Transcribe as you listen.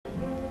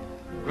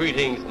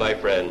Greetings, my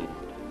friend.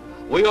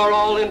 We are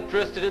all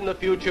interested in the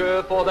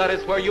future, for that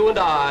is where you and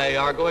I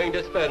are going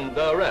to spend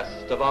the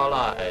rest of our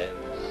lives.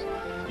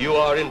 You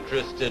are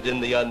interested in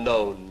the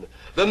unknown,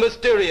 the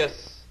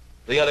mysterious,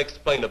 the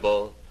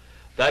unexplainable.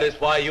 That is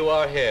why you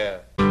are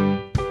here. 10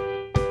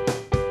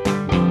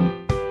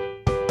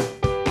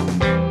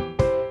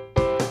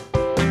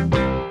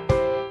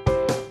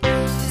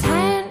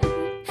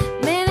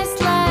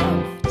 minutes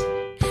left.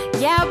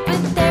 Yeah,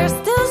 but there's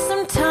still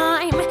some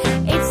time.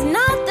 It's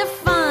not the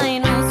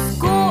final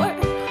score.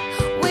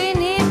 We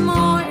need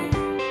more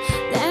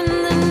than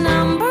the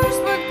numbers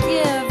we're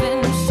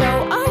given. Show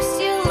us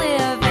you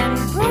live and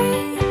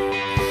breathe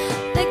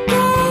the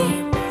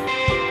game.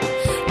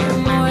 You're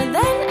more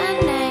than a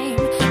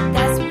name.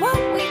 That's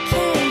what we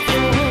came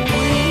for.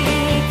 We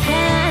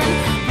can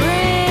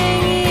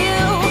bring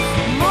you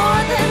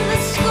more than the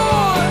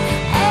score.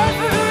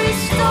 Every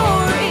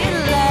story.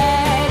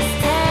 Let's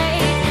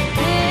take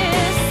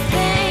this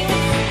thing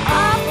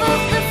off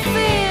of the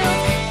field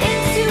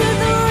into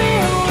the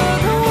real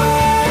world,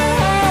 away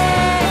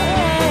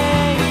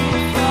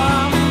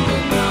from the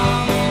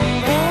numbers,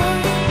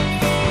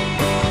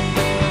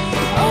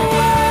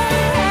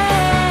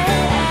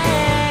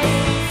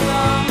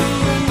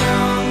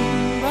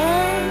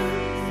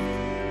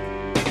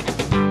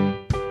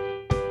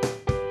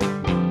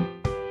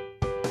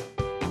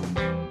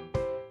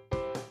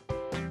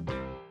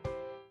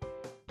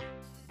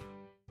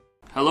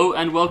 Hello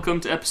and welcome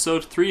to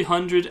episode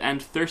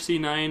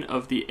 339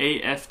 of the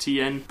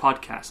AFTN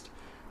podcast.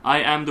 I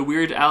am the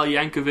Weird Al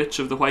Yankovic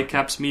of the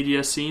Whitecaps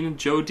media scene,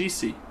 Joe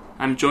DC.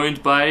 I'm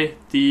joined by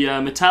the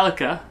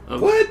Metallica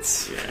of...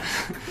 What? Yeah.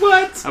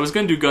 What? I was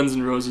going to do Guns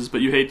N' Roses,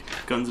 but you hate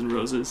Guns N'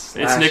 Roses. It's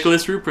Slash.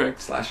 Nicholas Ruprecht.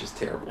 Slash is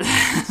terrible.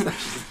 Slash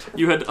is terrible.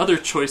 You had other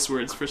choice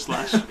words for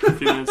Slash a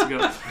few minutes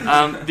ago.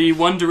 The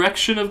One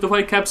Direction of the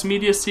Whitecaps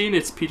media scene,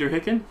 it's Peter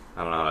Hicken.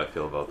 I don't know how I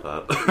feel about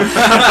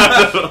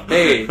that.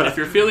 Hey, If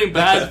you're feeling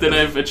bad, then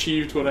I've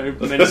achieved what I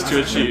managed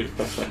to achieve.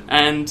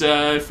 And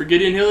for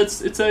Gideon Hill,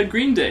 it's a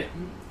Green Day.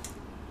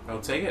 I'll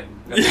take it.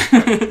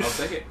 I'll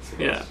take it.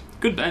 Yeah,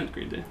 good band,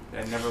 Green Day.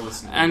 I never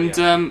listened to And it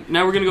yet.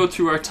 now we're going to go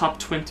through our top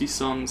 20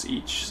 songs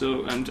each.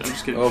 So I'm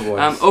just kidding. Oh, boy.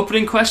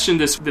 Opening question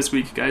this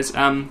week, guys.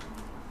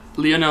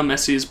 Lionel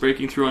Messi is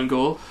breaking through on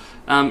goal.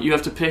 You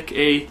have to pick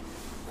a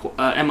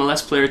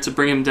MLS player to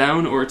bring him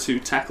down or to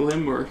tackle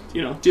him or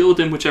deal with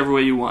him whichever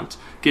way you want.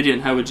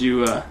 Gideon, how would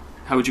you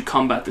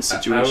combat this I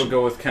situation? would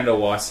go with Kendall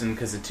Wasson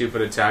because a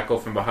 2-footed tackle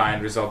from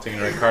behind resulting in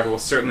a red card will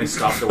certainly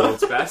stop the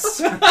world's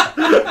best.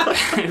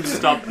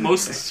 Stop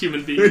most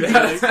human beings.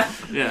 I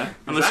think. Yeah,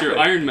 unless you're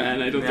Exactly. Iron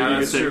Man, I don't think you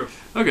that's could true.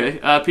 take.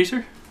 Okay,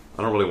 Peter.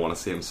 I don't really want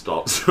to see him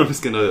stop, so I'm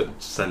just gonna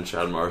send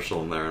Chad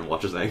Marshall in there and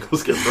watch his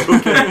ankles get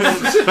broken.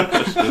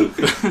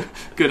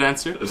 Good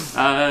answer.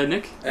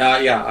 Nick.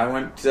 yeah, I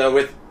went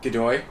with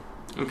Godoy.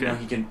 Okay.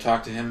 He can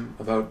talk to him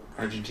about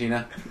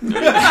Argentina.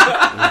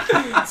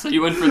 So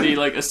you went for the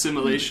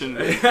assimilation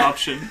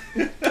option.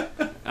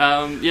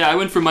 I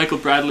went for Michael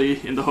Bradley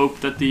in the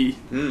hope that the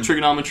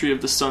trigonometry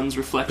of the sun's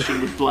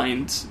reflection would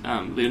blind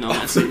Lionel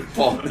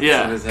Messi.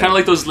 Yeah, kind of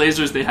like those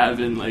lasers they have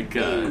in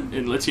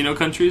in Latino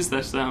countries.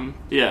 That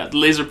the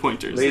laser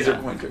pointers. Laser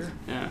yeah. pointer.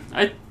 Yeah,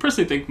 I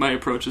personally think my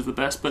approach is the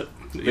best, but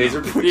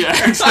Laser pointer.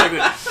 Yeah, exactly.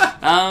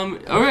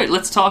 All right,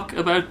 let's talk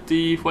about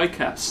the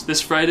Whitecaps.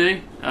 This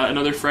Friday,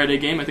 another Friday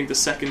game. I think the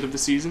second of the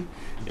season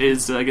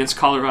is against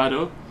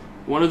Colorado.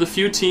 One of the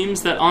few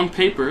teams that, on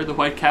paper, the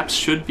Whitecaps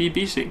should be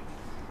beating.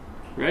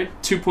 Right,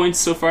 2 points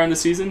so far in the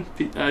season.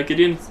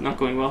 Gideon, not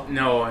going well.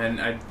 No,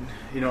 and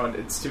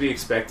it's to be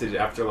expected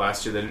after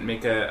last year. They didn't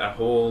make a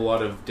whole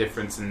lot of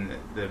difference in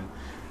the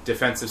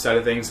defensive side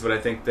of things, but I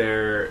think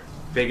their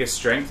biggest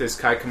strength is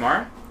Kai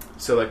Kamara.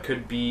 So that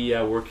could be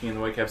working in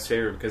the Whitecaps'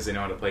 favor because they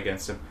know how to play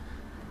against him.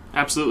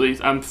 Absolutely.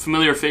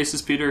 Familiar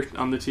faces, Peter,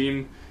 on the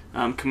team.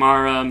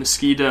 Kamara,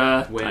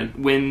 Mosqueda,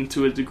 Win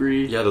to a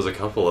degree. Yeah, there's a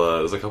couple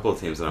of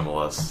teams in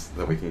MLS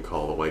that we can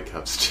call the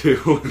Whitecaps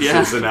too.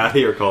 Yeah.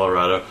 Cincinnati or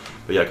Colorado.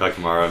 But yeah, Kai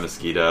Kamara,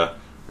 Mosqueda.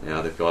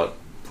 Yeah, they've got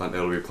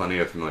there'll be plenty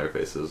of familiar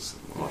faces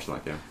watching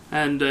that game.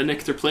 And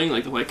Nick, they're playing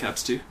like the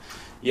Whitecaps too.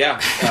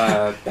 Yeah,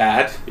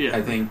 bad. Yeah.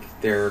 I think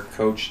their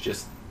coach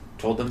just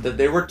told them that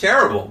they were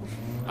terrible.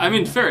 I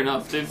mean, fair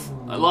enough. They've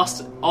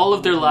lost all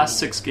of their last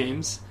 6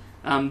 games.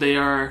 They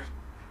are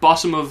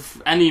bottom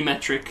of any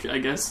metric, I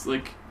guess,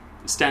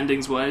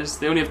 standings-wise.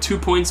 They only have 2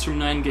 points from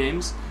 9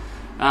 games.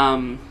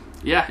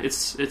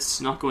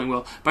 It's not going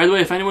well. By the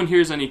way, if anyone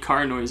hears any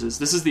car noises,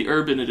 this is the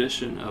urban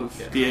edition of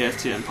the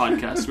AFTN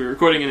podcast. We're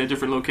recording in a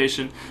different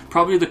location.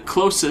 Probably the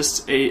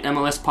closest a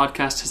MLS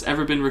podcast has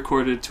ever been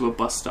recorded to a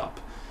bus stop.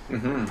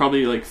 Mm-hmm.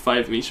 Probably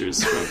 5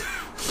 meters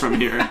from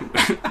here.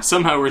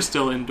 Somehow we're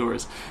still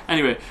indoors.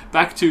 Anyway,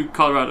 back to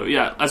Colorado.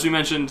 Yeah, as we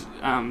mentioned,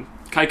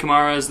 Kai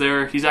Kamara is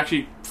there. He's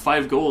actually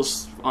 5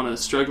 goals on a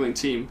struggling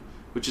team,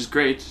 which is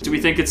great. Do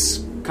we think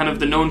it's kind of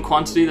the known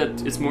quantity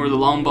that it's more the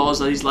long balls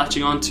that he's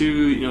latching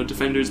onto,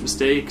 defenders'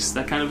 mistakes,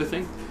 that kind of a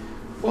thing?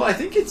 Well, I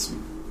think it's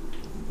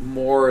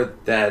more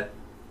that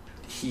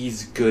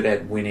he's good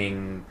at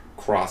winning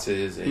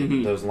crosses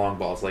and those long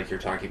balls like you're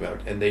talking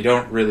about. And they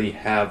don't really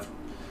have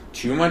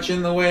too much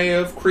in the way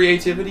of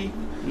creativity.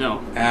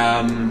 No.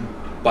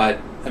 But,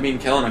 I mean,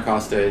 Kellen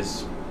Acosta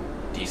is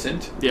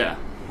decent. Yeah.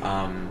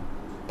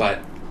 But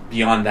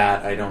beyond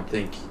that, I don't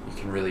think you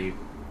can really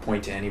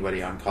point to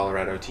anybody on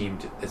Colorado team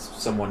as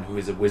someone who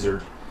is a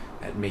wizard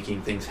at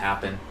making things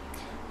happen.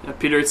 Yeah,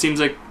 Peter, it seems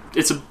like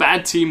it's a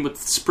bad team with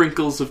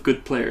sprinkles of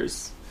good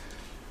players.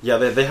 Yeah,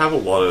 they have a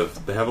lot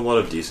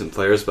of decent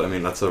players, but I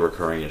mean that's a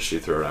recurring issue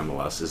throughout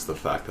MLS is the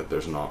fact that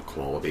there's not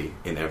quality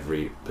in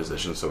every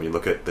position. So when you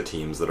look at the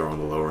teams that are on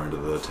the lower end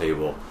of the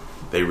table,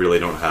 they really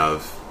don't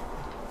have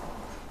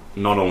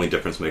not only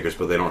difference makers,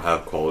 but they don't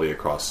have quality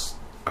across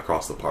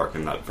the park.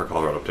 And that for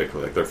Colorado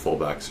particularly, like their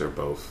fullbacks are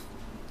both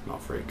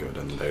not very good,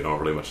 and they don't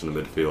really much in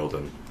the midfield.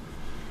 And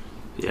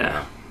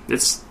yeah.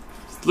 It's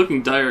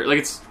looking dire. Like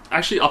it's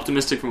actually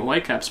optimistic from a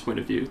Whitecaps point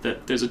of view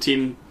that there's a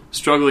team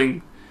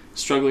struggling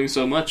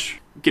so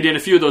much. Gideon, a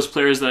few of those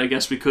players that I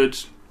guess we could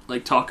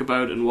like talk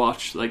about and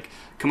watch. Like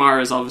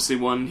Kamara is obviously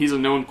one. He's a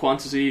known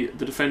quantity.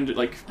 The defender,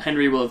 like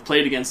Henry, will have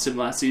played against him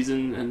last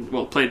season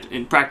and played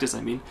in practice.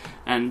 I mean,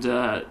 and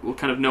we'll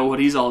kind of know what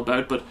he's all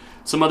about. But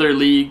some other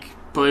league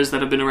players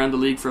that have been around the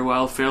league for a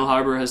while. Fail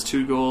Harbour has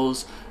 2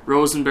 goals.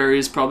 Rosenberry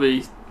is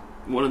probably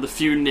one of the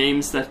few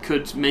names that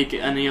could make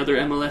any other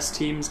MLS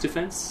team's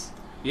defense.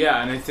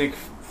 Yeah, and I think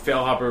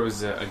Fail Harbour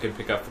was a good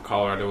pickup for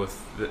Colorado with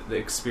the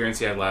experience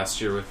he had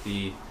last year with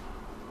the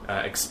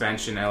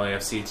expansion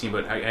LAFC team.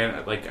 But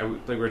like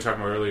we were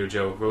talking about earlier,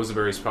 Joe,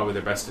 Rosenberry is probably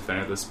their best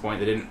defender at this point.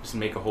 They didn't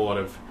make a whole lot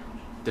of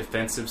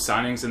defensive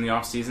signings in the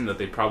offseason that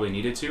they probably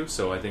needed to,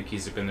 so I think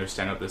he's been their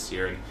standout this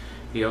year. And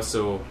he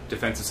also,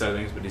 defensive side of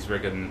things, but he's very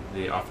good in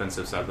the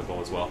offensive side of the ball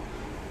as well.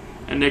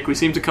 And Nick, we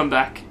seem to come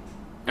back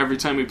every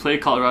time we play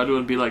Colorado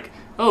and be like,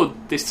 oh,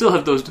 they still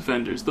have those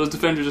defenders. Those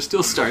defenders are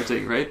still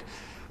starting, right?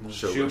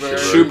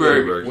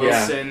 Schuberg,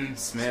 Wilson,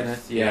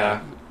 Smith.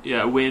 Yeah.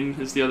 Yeah, Wynn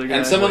is the other guy.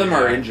 And some of them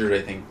are injured,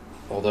 I think.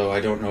 Although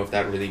I don't know if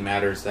that really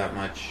matters that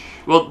much.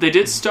 Well, they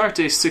did start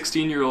a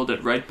 16-year-old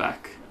at right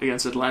back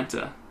against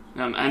Atlanta.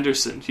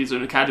 Anderson, he's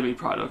an academy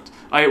product.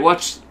 I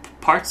watched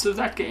parts of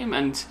that game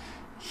and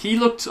he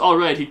looked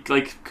alright. He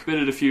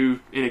committed a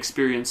few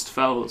inexperienced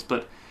fouls,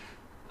 but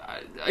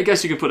I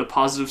guess you could put a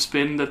positive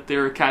spin that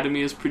their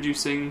academy is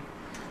producing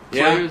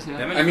players. Yeah.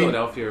 Them and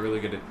Philadelphia are really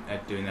good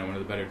at doing that. One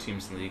of the better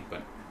teams in the league,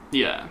 but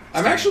yeah,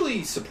 I'm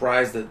actually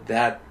surprised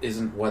that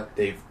isn't what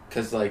they've,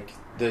 because like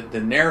the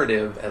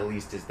narrative at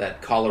least is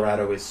that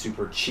Colorado is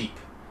super cheap.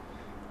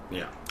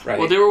 Yeah. Right.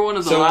 Well, they were one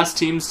of the last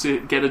teams to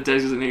get a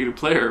designated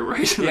player,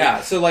 right?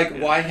 Yeah. So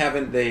why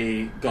haven't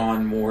they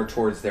gone more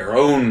towards their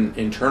own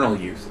internal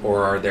youth,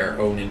 or are their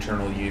own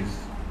internal youth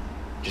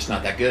just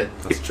not that good?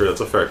 That's true. That's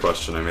a fair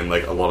question. I mean,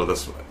 like a lot of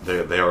this,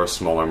 they are a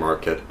smaller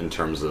market in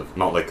terms of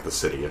not like the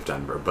city of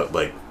Denver, but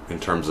like in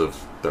terms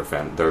of their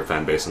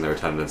fan base and their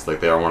attendance. Like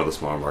they are one of the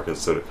smaller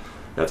markets. So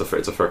yeah,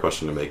 it's a fair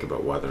question to make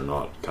about why they're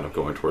not kind of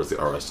going towards the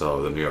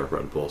RSL, the New York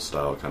Red Bull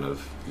style, kind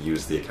of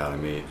use the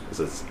academy. Is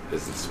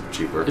it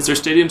cheaper? Is their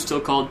stadium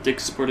still called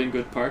Dick's Sporting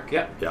Good Park?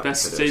 Yeah.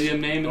 Best stadium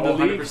name in the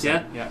league.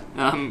 100%. Yeah.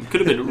 Could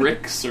have been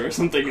Rick's or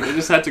something. They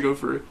just had to go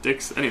for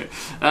Dick's. Anyway,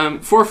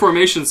 4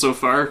 formations so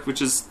far,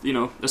 which is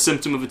a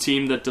symptom of a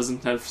team that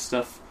doesn't have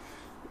stuff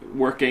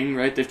working.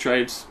 Right? They've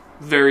tried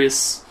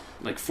various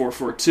like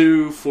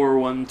 4-4-2,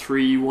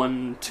 4-1-3,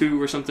 1-2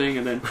 or something,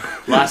 and then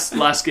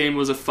last game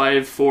was a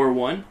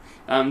 5-4-1.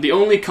 The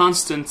only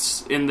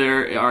constants in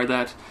there are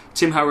that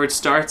Tim Howard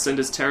starts and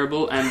is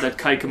terrible, and that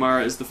Kai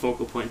Kamara is the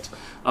focal point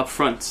up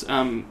front.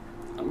 I'm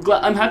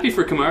happy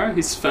for Kamara.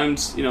 He's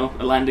found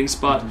a landing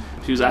spot.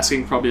 He was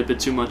asking probably a bit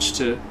too much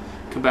to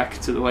come back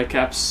to the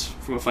Whitecaps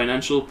from a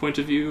financial point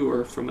of view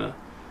or from a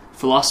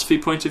philosophy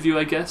point of view,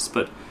 I guess.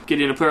 But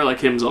getting a player like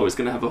him is always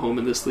going to have a home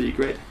in this league,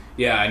 right?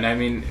 Yeah, and I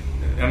mean,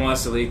 MLS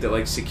is a league that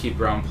likes to keep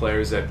around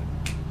players that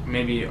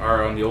maybe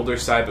are on the older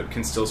side but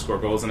can still score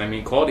goals. And I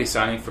mean, quality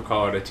signing for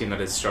Colorado, a team that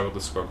has struggled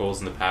to score goals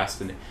in the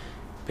past, and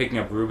picking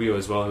up Rubio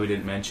as well, who we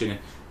didn't mention,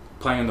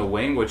 playing on the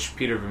wing, which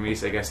Peter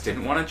Vermees, I guess,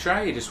 didn't want to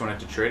try. He just wanted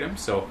to trade him.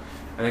 So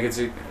I think it's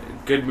a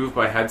good move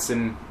by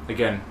Hudson.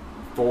 Again,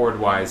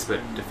 forward-wise, but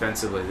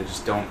defensively, they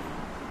just don't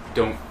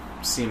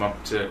seem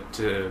up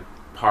to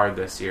par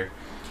this year.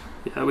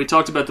 Yeah, we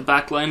talked about the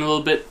back line a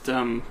little bit.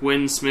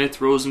 Wynn,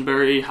 Smith,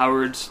 Rosenberry,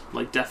 Howard,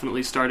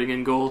 definitely starting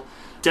in goal.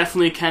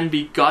 Definitely can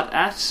be got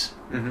at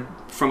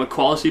from a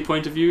quality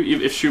point of view.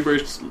 If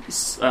Schubert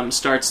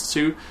starts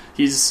too,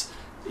 he's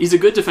a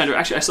good defender.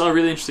 Actually, I saw a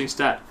really interesting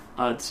stat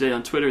today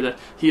on Twitter that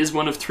he is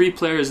one of 3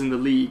 players in the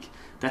league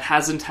that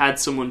hasn't had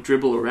someone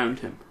dribble around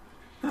him.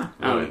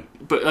 Really?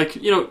 But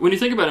when you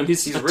think about him,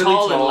 he's really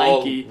tall and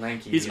lanky.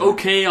 He's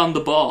okay on the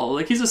ball.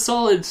 He's a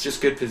solid.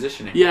 Just good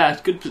positioning. Yeah,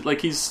 good.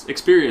 He's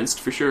experienced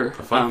for sure. A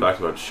fun fact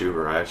about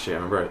Schubert, I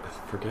remember.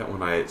 I forget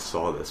when I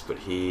saw this, but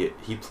he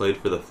played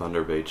for the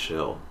Thunder Bay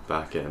Chill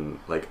back in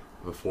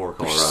before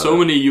Colorado. There's so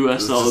many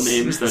USL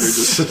names that are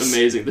just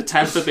amazing. The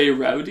Tampa Bay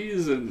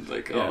Rowdies and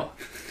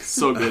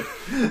so good.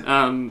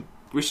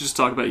 We should just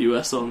talk about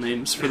USL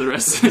names for the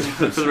rest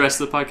for the rest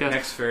of the podcast.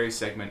 Next ferry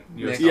segment.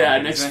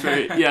 Next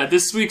ferry. Yeah,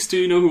 this week's Do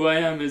You Know Who I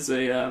Am is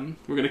we're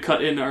going to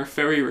cut in our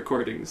ferry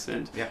recordings,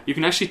 and you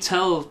can actually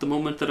tell the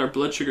moment that our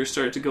blood sugar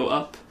started to go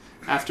up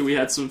after we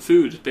had some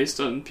food, based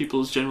on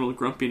people's general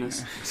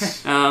grumpiness.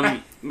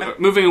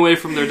 Moving away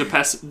from their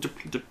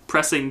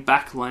depressing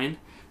backline,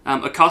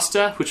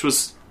 Acosta, which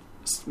was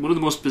one of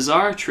the most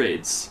bizarre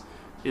trades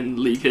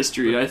in league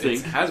history, I think.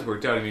 It has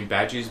worked out. I mean,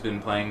 Badgie's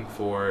been playing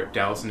for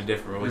Dallas in a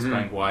different role. He's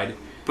playing wide.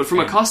 But from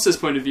Acosta's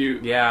point of view,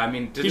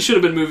 he should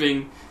have been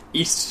moving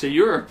east to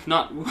Europe,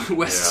 not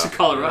west to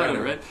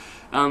Colorado,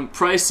 right?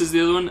 Price is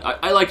the other one.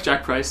 I like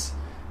Jack Price.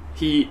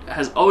 He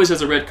always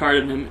has a red card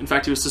in him. In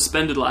fact, he was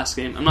suspended last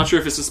game. I'm not sure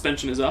if his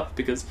suspension is up,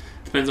 because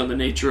it depends on the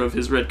nature of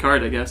his red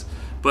card, I guess.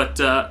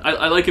 But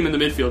I like him in the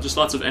midfield. Just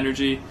lots of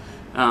energy.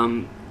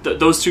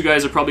 Those two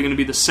guys are probably going to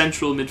be the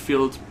central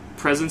midfield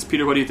presence.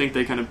 Peter, what do you think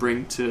they kind of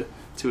bring to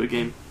a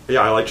game?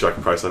 Yeah, I like Jack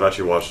Price. I've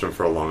actually watched him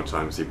for a long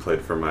time because he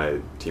played for my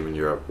team in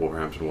Europe,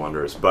 Wolverhampton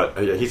Wanderers. But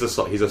he's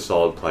a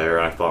solid player,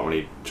 and I thought when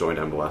he joined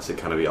MLS, he'd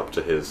kind of be up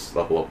to his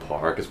level of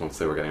par, because once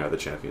they were getting out of the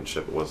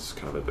championship, it was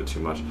kind of a bit too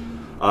much.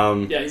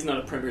 He's not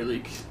a Premier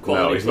League quality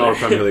player. No, he's not a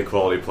Premier League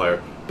quality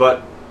player.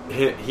 But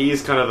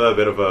he's kind of a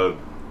bit of a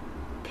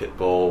pit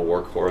bull,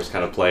 workhorse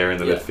kind of player in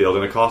the midfield.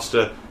 And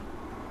Acosta,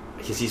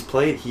 he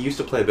used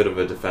to play a bit of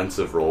a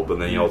defensive role, but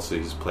then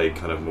he's played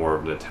kind of more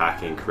of an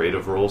attacking,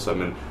 creative role. So I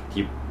mean,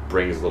 he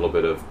brings a little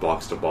bit of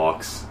box to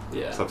box.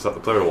 Yeah, so it's the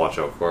player to watch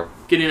out for.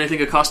 Gideon, I think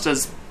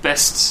Acosta's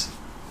best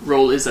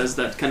role is as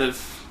that kind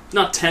of,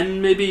 not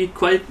 10 maybe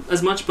quite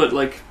as much, but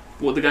like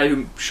the guy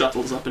who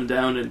shuttles up and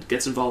down and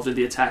gets involved in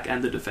the attack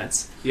and the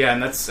defense. Yeah,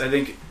 and that's, I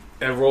think,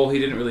 a role he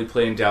didn't really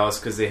play in Dallas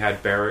because they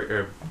had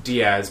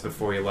Diaz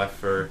before he left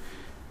for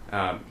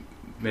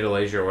Middle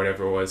Asia or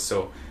whatever it was.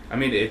 So I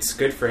mean, it's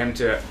good for him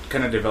to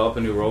kind of develop a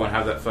new role and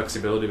have that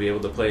flexibility to be able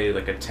to play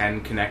like a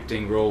 10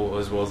 connecting role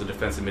as well as a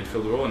defensive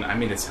midfield role. And I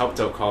mean, it's helped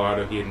out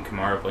Colorado. He and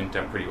Kamara have linked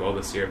up pretty well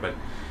this year. But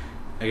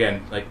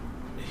again, like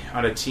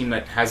on a team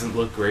that hasn't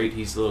looked great,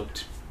 he's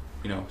looked,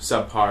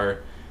 subpar.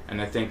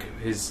 And I think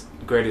his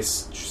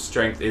greatest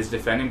strength is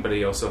defending, but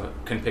he also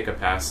can pick a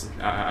pass,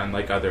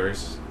 unlike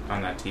others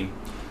on that team.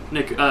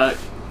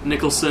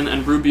 Nicholson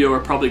and Rubio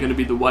are probably going to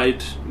be the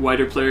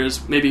wider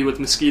players, maybe with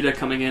Mosqueda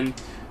coming in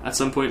at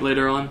some point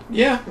later on.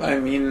 Yeah, I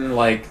mean,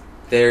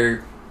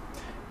 their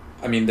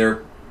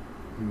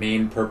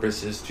main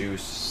purpose is to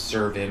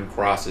serve in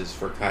crosses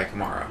for Kai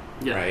Kamara,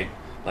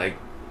 right?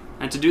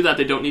 And to do that,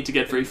 they don't need to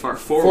get very far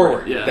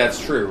forward. Yeah,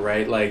 that's true,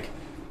 right?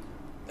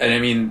 And I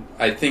mean,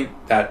 I think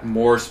that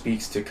more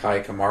speaks to Kai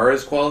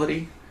Kamara's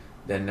quality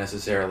than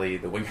necessarily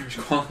the winger's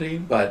quality,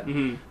 but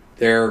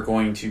they're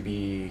going to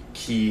be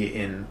key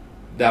in.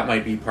 That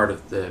might be part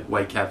of the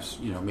Whitecaps,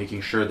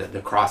 making sure that the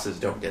crosses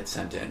don't get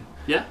sent in.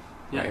 Yeah.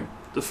 Right?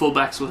 The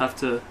fullbacks will have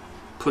to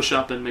push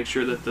up and make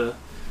sure that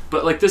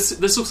But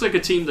this looks like a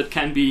team that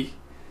can be,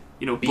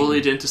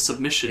 bullied into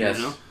submission.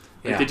 Yes.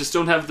 They just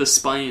don't have the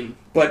spine.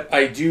 But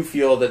I do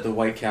feel that the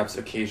Whitecaps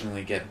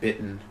occasionally get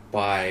bitten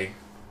by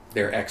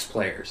their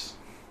ex-players.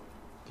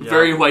 Yeah.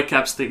 Very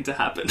Whitecaps thing to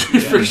happen,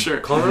 for sure.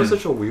 Colorado's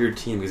such a weird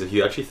team because if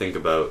you actually think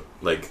about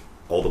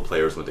all the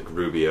players like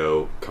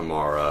Rubio,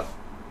 Kamara,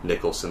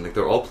 Nicholson,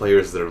 they're all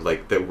players that are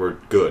that were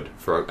good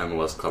for our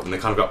MLS club, and they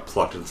kind of got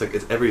plucked. And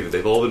it's everything.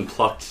 They've all been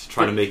plucked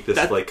trying to make this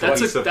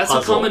cohesive that's puzzle.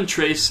 a common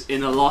trace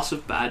in a lot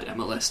of bad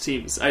MLS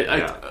teams.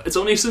 It's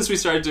only since we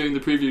started doing the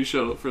preview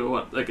show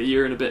for a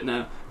year and a bit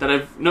now that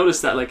I've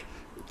noticed that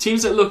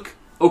teams that look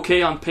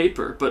okay on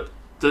paper, but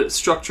the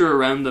structure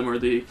around them, or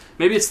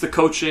maybe it's the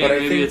coaching,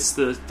 maybe it's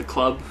the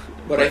club.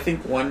 But I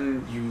think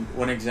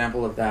one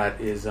example of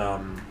that is the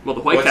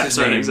Whitecaps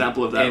are an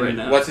example of that right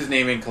now. What's his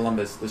name in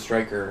Columbus? The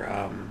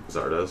striker,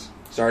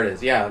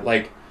 Zardes.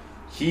 Yeah,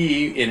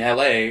 he in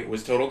LA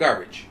was total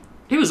garbage.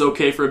 He was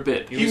okay for a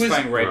bit. He was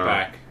playing right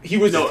back. He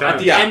was at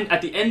the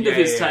end of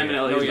his time in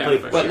LA.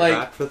 He played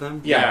back for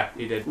them. Yeah,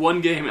 he did one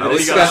game. And I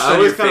always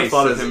kind of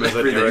thought of him as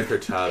Eric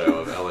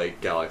Hurtado of LA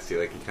Galaxy.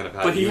 He kind of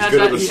had. But he had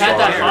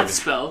that hot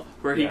spell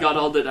where he got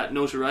all that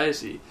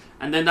notoriety,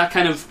 and then that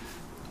kind of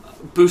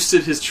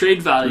boosted his trade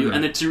value,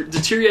 and it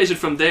deteriorated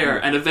from there,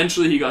 and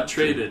eventually he got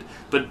traded.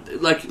 But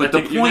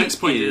the next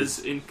point is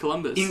in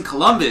Columbus. In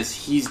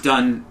Columbus, he's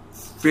done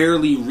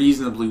fairly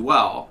reasonably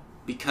well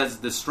because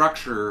the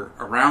structure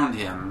around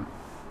him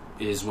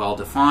is well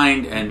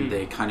defined, and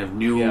they kind of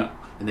knew,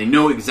 and they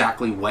know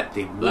exactly what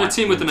they want. They're a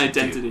team with an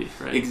identity,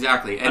 right?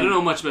 Exactly. And I don't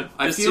know much about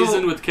this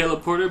season with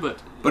Caleb Porter,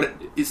 but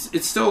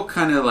it's still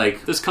kind of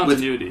there's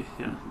continuity.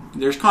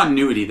 There's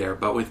continuity there,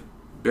 but with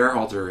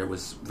Berhalter, it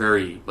was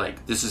very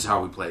this is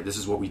how we play, this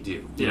is what we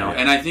do,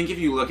 And I think if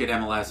you look at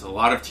MLS, a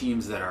lot of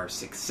teams that are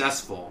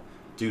successful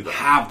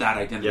have that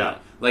identity. Yeah.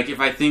 If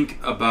I think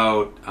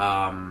about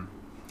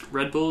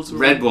Red Bulls,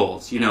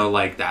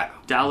 that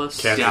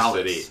Dallas, Kansas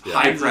City,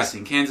 high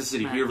pressing, Kansas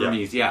City, Pierre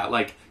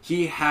Vermees,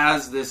 he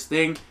has this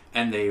thing,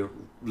 and they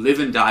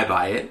live and die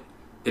by it.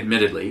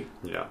 admittedly.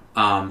 Yeah.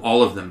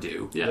 All of them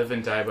do. Yeah. Live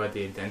and die by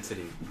the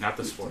identity, not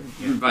the sport.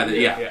 By the,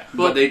 Yeah.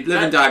 But they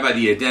live and die by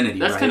the identity.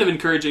 That's right? kind of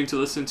encouraging to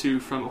listen to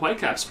from a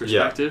Whitecaps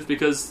perspective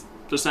because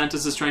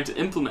DeSantis is trying to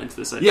implement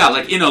this idea. Yeah,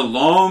 like in a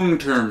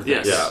long-term thing.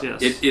 Yes, Yeah.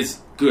 yes. It is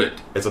good.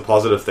 It's a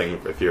positive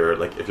thing if you're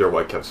a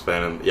Whitecaps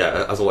fan, and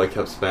as a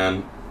Whitecaps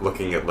fan,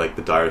 looking at like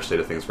the dire state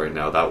of things right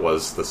now, that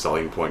was the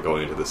selling point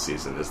going into this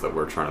season, is that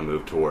we're trying to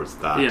move towards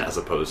that as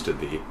opposed to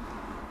the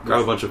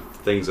grab a bunch of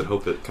things and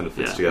hope it kind of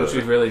fits together. Which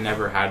we've really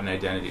never had an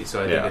identity,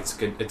 so I think it's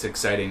good. It's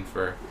exciting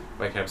for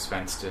Whitecaps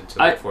fans to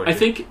look forward to. I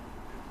think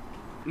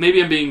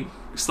maybe I'm being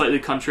slightly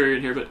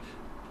contrarian here, but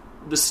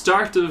the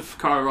start of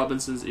Carl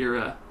Robinson's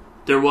era,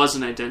 there was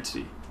an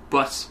identity,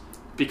 but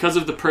because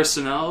of the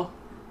personnel,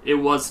 it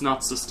was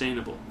not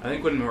sustainable. I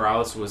think when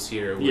Morales was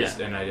here, it was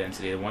an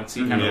identity. And once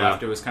he kind of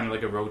left, it was kind of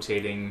like a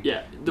rotating.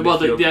 Yeah,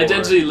 the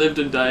identity lived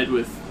and died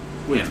with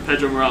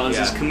Pedro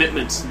Morales'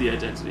 commitment to the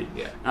identity.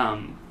 Yeah.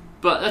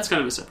 But that's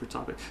kind of a separate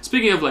topic.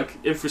 Speaking of like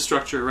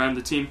infrastructure around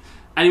the team,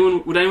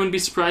 would anyone be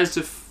surprised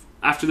if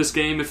after this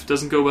game, if it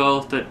doesn't go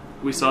well, that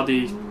we saw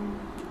the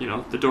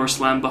door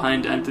slam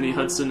behind Anthony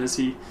Hudson as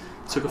he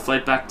took a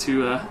flight back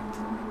to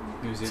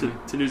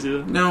New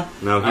Zealand? No,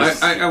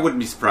 I wouldn't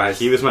be surprised.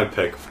 He was my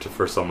pick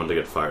for someone to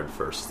get fired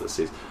first this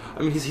season.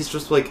 I mean, he's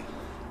just like,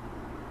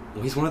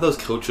 he's one of those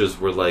coaches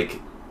where like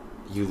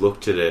you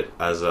looked at it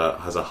as a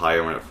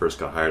hire when it first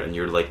got hired, and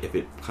you're like, if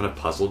it kind of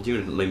puzzled you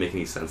and it didn't really make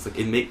any sense,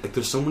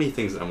 there's so many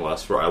things in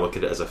MLS where I look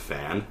at it as a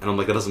fan and I'm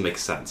like, that doesn't make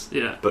sense.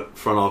 Yeah. But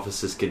front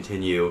offices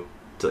continue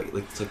to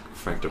it's like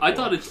Frank de Boer. I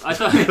thought it's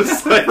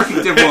like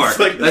Frank de Boer.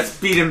 Like, let's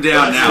beat him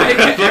down now.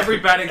 Every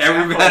bad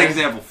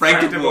example.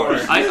 Frank de Boer.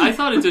 I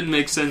thought it didn't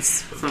make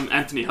sense from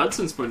Anthony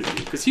Hudson's point of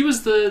view because he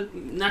was the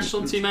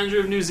national team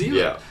manager of New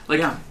Zealand.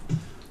 Yeah.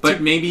 But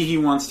maybe he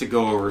wants to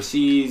go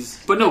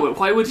overseas. But no,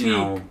 why would he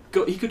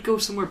go? He could go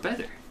somewhere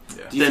better.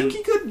 Yeah. Do you think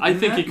he could? I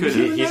think he could.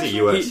 He's a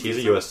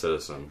U.S.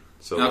 citizen.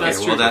 So okay,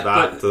 that's true.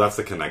 So that's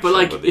the connection. But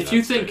like, with the if you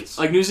United think States.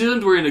 like New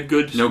Zealand were in a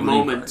good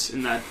moment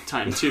in that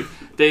time too,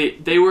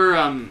 they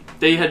were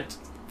they had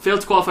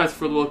failed to qualify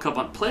for the World Cup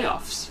on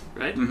playoffs,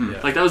 right? Mm-hmm.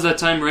 Like that was that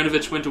time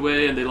Marinovic went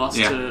away and they lost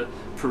to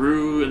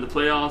Peru in the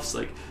playoffs.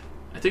 Like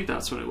I think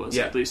that's when it was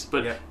at least.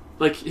 But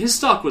like his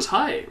stock was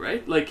high,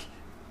 right? Like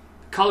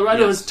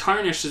Colorado has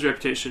tarnished his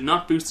reputation,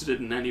 not boosted it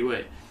in any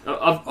way.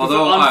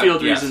 Although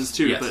on-field reasons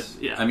too, yes. but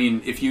yeah. I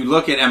mean, if you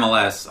look at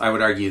MLS, I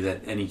would argue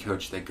that any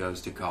coach that goes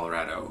to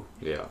Colorado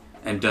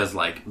and does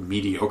like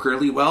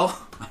mediocrely well,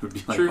 I would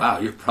be like, wow,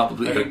 you're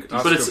probably. I think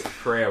Oscar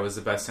Pereira was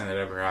the best thing that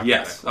ever happened.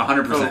 Yes,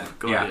 100%. Oh,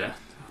 God, yeah,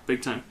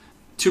 big time.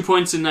 2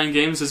 points in 9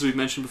 games, as we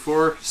mentioned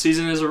before.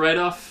 Season is a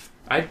write-off.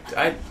 I've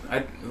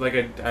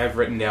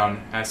written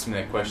down, asked me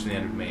that question at the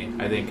end of May.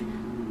 I think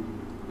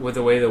with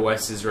the way the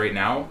West is right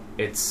now,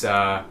 there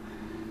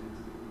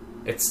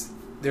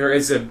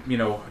is a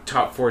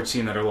top 4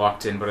 team that are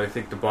locked in, but I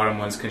think the bottom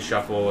ones can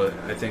shuffle.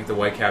 I think the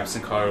Whitecaps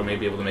and Colorado may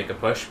be able to make a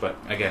push, but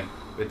again,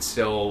 it's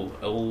still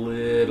a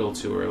little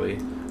too early.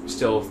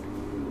 Still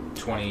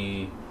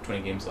 20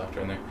 games left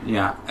in there.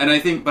 Yeah, and I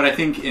think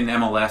in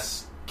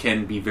MLS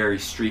can be very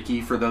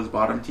streaky for those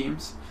bottom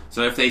teams.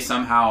 So if they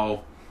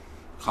somehow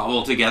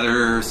cobble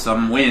together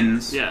some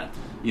wins, and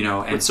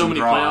with so many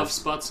playoff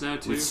spots now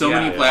too, with so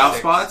many playoff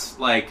spots,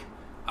 like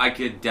I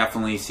could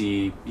definitely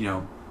see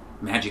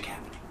magic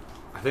happening.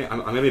 I think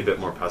I'm maybe a bit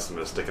more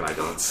pessimistic, and I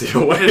don't see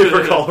a way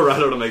for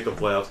Colorado to make the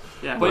playoffs.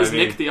 Yeah, but is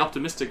Nick the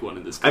optimistic one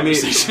in this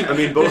conversation? I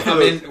mean, both of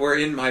those. We're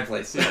in my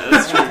place. Yeah,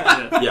 that's true.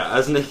 Yeah,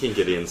 as Nick and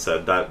Gideon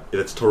said, that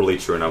it's totally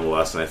true in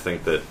MLS, and I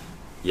think that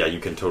you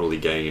can totally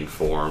gain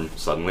form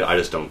suddenly. I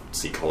just don't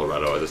see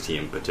Colorado as a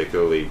team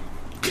particularly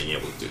being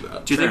able to do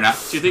that. Do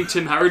you think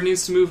Tim Howard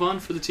needs to move on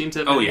for the team to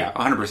have? Oh yeah,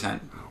 100%.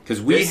 Because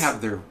we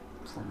have their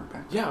former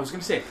back. Yeah, I was going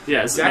to say.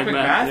 Yeah, Zach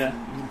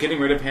McMath, getting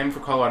rid of him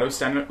for Colorado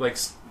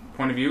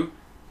point of view,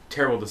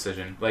 terrible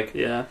decision.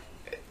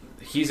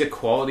 He's a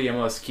quality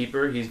MLS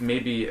keeper.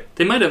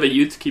 They might have a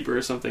youth keeper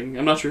or something.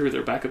 I'm not sure who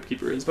their backup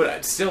keeper is,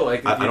 but still, I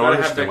don't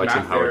understand why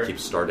Tim Howard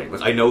keeps starting.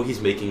 I know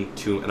he's making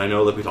and I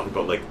know we talked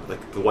about like the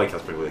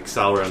Whitecaps playing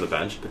salary on the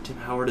bench, but Tim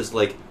Howard is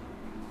like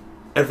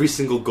every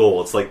single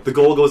goal. It's like the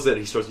goal goes in,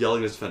 he starts yelling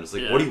at his defenders,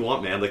 like, "What do you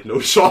want, man? Like no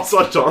shots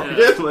on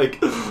target."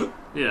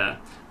 Yeah.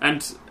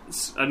 And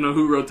I don't know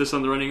who wrote this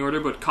on the running order,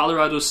 but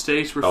Colorado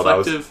State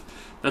reflective.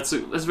 That's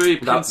very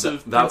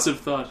pensive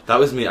thought. That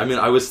was me. I mean,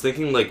 I was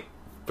thinking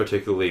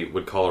particularly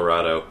with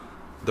Colorado,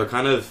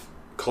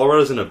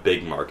 Colorado's in a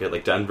big market.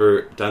 Like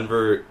Denver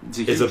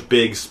is a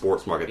big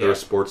sports market. They're a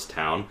sports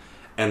town,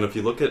 and if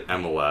you look at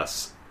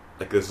MLS,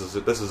 this is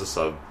a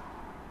side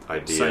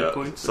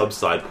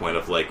point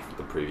of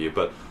the preview,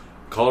 but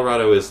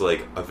Colorado is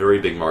a very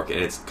big market,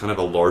 and it's kind of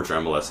a larger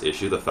MLS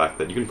issue. The fact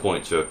that you can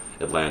point to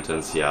Atlanta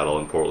and Seattle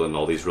and Portland and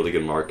all these really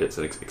good markets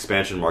and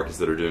expansion markets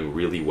that are doing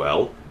really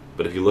well,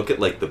 but if you look at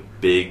the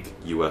big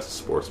U.S.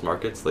 sports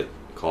markets like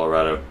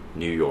Colorado,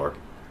 New York,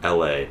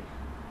 LA,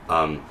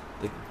 the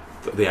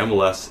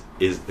MLS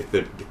is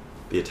the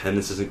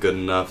attendance isn't good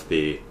enough.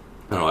 I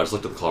just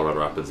looked at the Colorado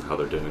Rapids and how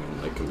they're doing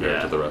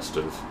compared to the rest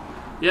of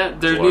Yeah,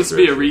 there needs to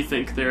be a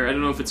rethink there. I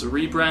don't know if it's a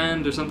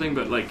rebrand or something,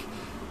 but like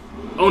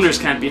owners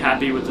can't be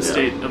happy with the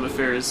state of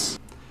affairs.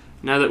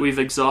 Now that we've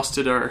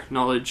exhausted our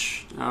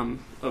knowledge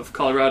of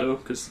Colorado,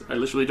 because I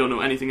literally don't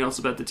know anything else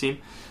about the team,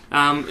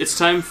 it's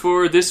time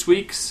for this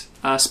week's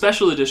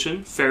special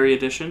edition, Ferry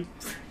Edition,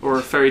 or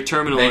Ferry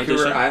Terminal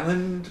Vancouver Edition.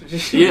 Island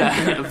edition?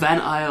 Yeah,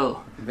 Van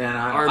Isle. Van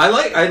Isle.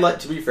 I like.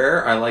 To be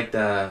fair, I like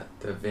the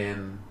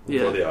Van.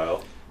 Yeah. For the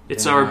Isle.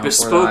 It's Van our Isle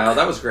bespoke. for the Isle.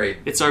 That was great.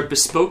 It's our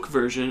bespoke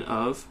version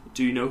of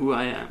Do You Know Who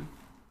I Am?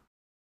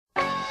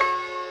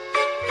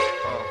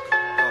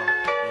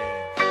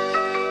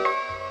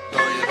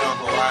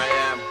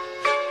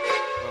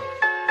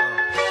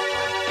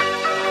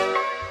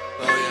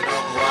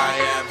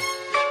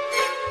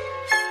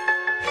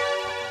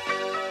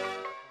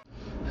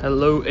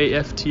 Hello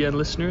AFTN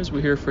listeners, we're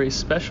here for a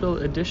special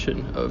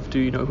edition of Do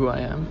You Know Who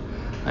I Am?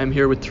 I'm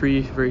here with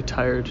three very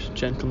tired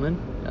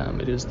gentlemen.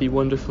 It is the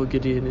wonderful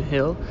Gideon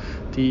Hill,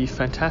 the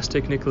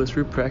fantastic Nicholas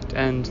Ruprecht,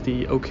 and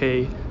the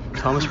okay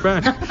Thomas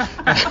Brown.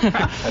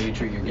 How you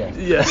treat your guests.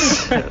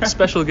 Yes,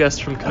 special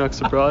guest from Canucks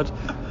Abroad,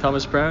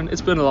 Thomas Brown.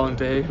 It's been a long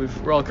day,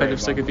 we're all kind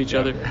of sick of each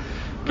other.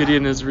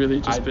 Gideon has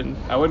really just been...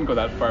 I wouldn't go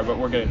that far, but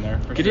we're getting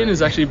there. Gideon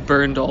has actually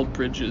burned all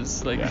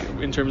bridges,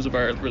 in terms of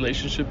our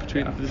relationship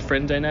between the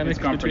friend dynamic. It's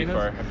gone between pretty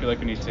us. far. I feel like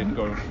we need to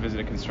go visit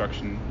a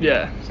construction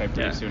site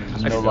pretty soon.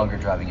 I'm no longer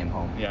driving him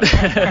home. Yeah.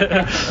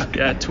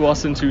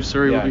 Tsawwassen to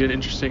Surrey will be an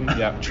interesting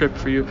trip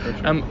for you.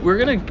 We're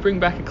going to bring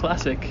back a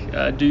classic,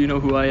 Do You Know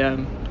Who I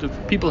Am? The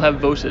people have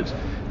voted.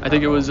 I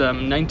think it was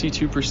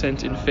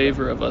 92% in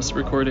favor of us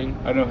recording.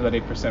 I don't know who that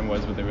 8%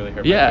 was, but they really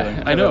hurt my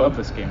feelings. I know. I love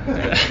this game.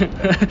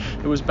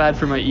 It was bad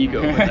for my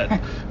ego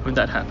when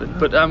that happened.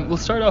 But we'll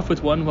start off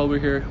with one while we're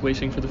here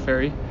waiting for the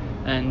ferry.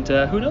 And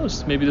who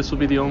knows? Maybe this will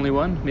be the only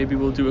one. Maybe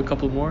we'll do a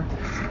couple more.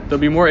 There'll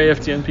be more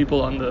AFTN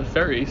people on the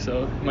ferry,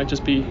 so it might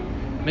just be...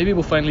 Maybe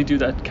we'll finally do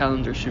that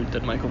calendar shoot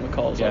that Michael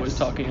McCall's always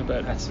talking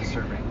about. That's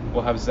disturbing.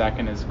 We'll have Zach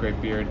and his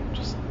great beard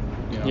just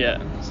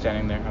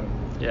standing there.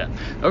 Yeah.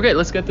 Okay,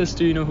 let's get this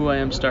Do You Know Who I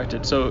Am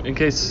started. So, in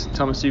case,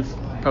 Thomas, you've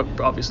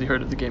obviously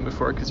heard of the game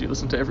before because you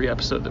listen to every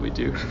episode that we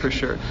do, for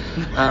sure.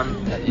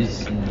 That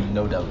is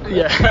no doubt correct.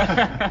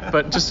 Yeah.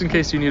 But just in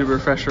case you need a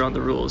refresher on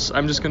the rules,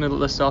 I'm just going to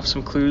list off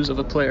some clues of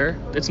a player.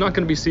 It's not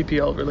going to be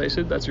CPL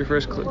related, that's your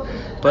first clue.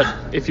 But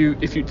if you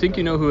think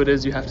you know who it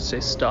is, you have to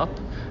say stop,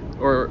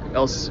 or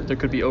else there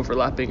could be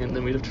overlapping and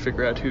then we'd have to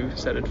figure out who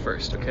said it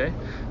first, okay?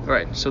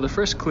 Alright, so the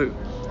first clue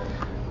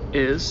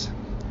is...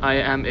 I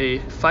am a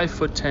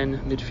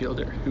 5'10"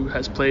 midfielder who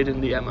has played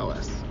in the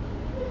MLS.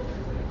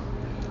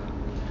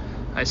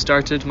 I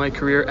started my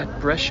career at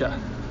Brescia.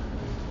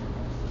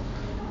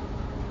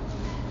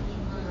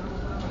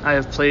 I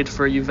have played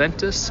for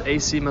Juventus,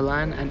 AC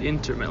Milan, and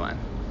Inter Milan.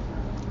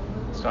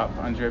 Stop,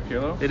 Andrea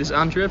Pirlo? It is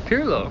Andrea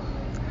Pirlo.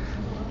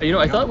 You know,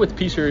 I thought with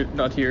Peter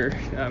not here,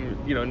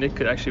 Nick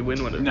could actually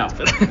win one of these.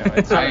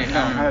 But I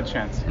had a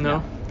chance.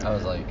 No? I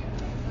was like...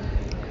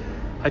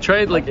 I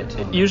tried,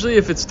 usually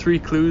if it's 3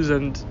 clues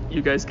and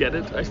you guys get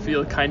it, I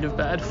feel kind of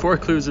bad. 4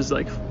 clues is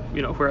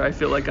where I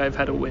feel like I've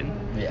had a win.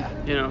 Yeah.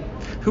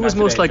 Who was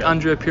most like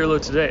Andrea Pirlo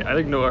today? I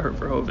think Noah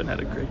Verhoeven had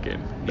a great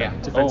game. Yeah.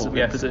 Defensive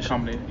position.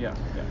 Comedy. Yeah.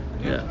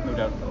 No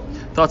doubt.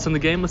 Thoughts on the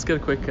game? Let's get a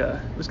quick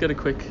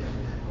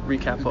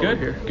recap over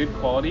here. Good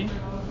quality.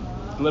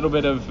 A little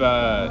bit of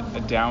a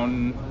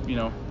down,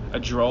 a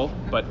droll,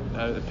 but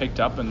picked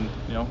up and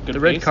good. The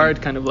red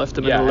card kind of left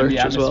him in a lurch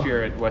as well. The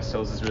atmosphere at West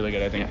Hills is really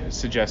good. I think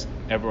suggest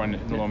everyone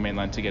in the Lower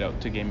Mainland to get out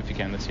to game if you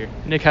can this year.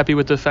 Nick, happy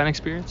with the fan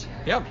experience?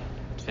 Yeah,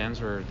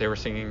 fans were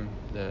singing.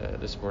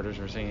 The supporters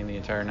were singing the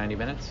entire 90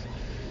 minutes.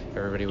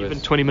 Everybody was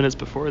even 20 minutes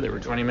before they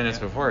were 20 minutes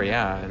before,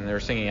 and they were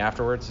singing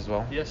afterwards as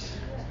well. Yes.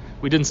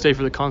 We didn't stay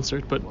for the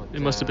concert, but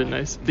it must have been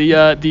nice. The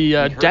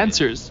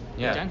dancers.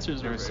 Yeah. The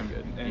dancers there was some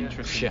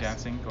interesting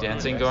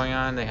dancing going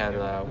on. They had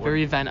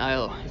very Van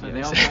Isle. And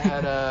they also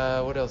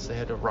had what else? They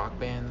had a rock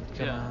band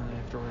come on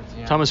afterwards.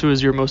 Yeah. Thomas, who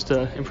was your most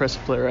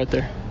impressive player out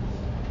there?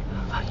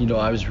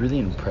 I was really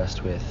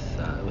impressed with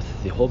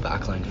the whole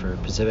backline for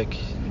Pacific,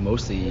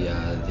 mostly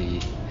the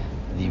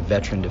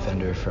veteran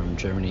defender from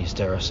Germany,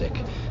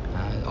 Starosik,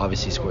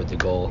 obviously scored the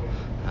goal.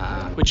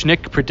 Which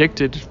Nick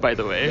predicted, by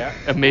the way,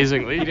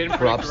 amazingly. He didn't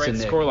predict the right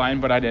scoreline,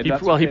 but I did.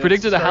 He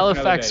predicted a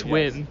Halifax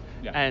win,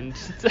 and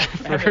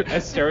a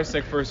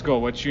Starosik first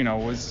goal, which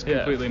was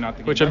completely not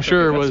the game. Which I'm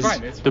sure was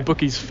the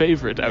bookie's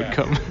favorite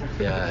outcome.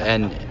 Yeah,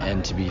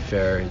 and to be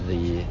fair,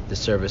 the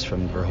service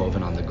from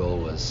Verhoeven on the goal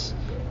was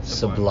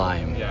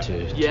sublime.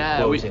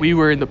 We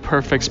were in the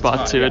perfect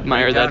spot to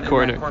admire that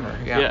corner.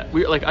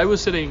 I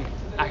was sitting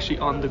actually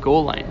on the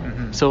goal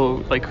line,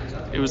 so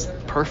it was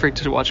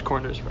perfect to watch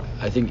corners from.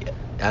 I think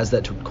as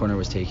that corner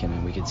was taken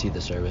and we could see the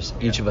service,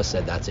 each of us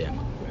said that's in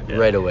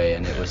right away,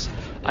 and it was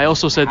I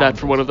also said that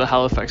for one of the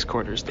Halifax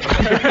corners, though.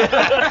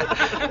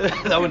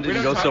 That one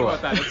didn't go so well.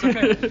 It's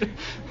okay.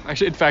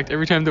 Actually, in fact,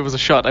 every time there was a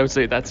shot, I would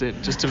say that's it,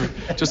 just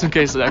in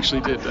case it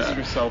actually did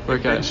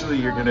work out. Eventually,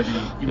 you're going to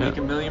be. You make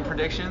a million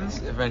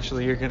predictions.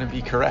 Eventually, you're going to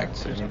be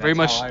correct. Very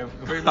much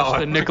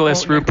the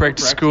Nicholas Ruprecht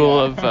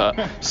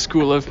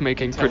school of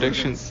making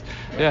predictions.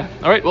 Yeah.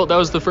 All right. Well, that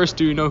was the first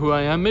Do You Know Who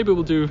I Am? Maybe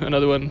we'll do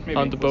another one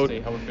on the boat.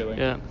 See how we're feeling.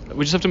 Yeah.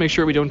 We just have to make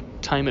sure we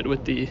don't time it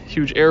with the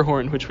huge air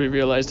horn, which we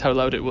realized how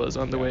loud it was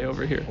on the way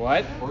over here.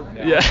 What?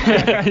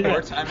 Yeah.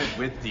 Or time it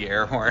with the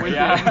air horn.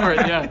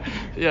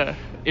 Yeah.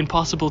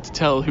 Impossible to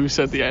tell who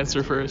said the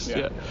answer first.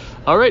 Yeah.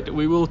 All right.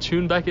 We will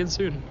tune back in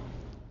soon.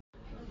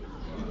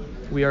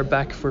 We are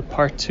back for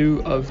part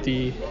 2 of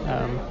the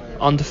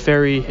On the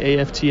Ferry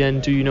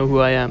AFTN Do You Know Who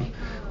I Am?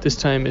 This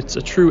time it's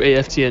a true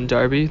AFTN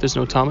derby. There's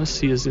no Thomas.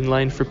 He is in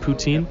line for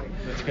poutine.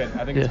 That's good.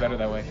 I think it's better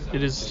that way.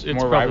 It's more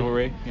probably,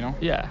 rivalry, you know?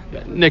 Yeah.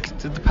 Nick,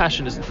 the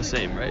passion isn't the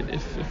same, right?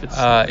 If it's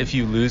If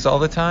you lose all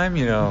the time,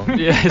 yeah,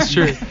 it's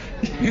true.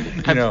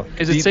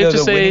 Is it safe to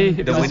say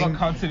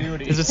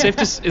Is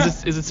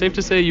it safe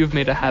to say you've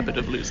made a habit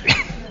of losing?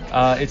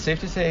 It's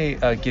safe to say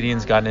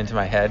Gideon's gotten into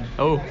my head.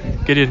 Oh,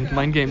 Gideon,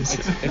 mind games.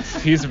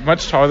 He's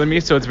much taller than me,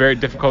 so it's very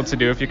difficult to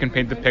do if you can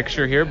paint the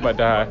picture here. But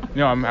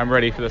I'm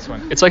ready for this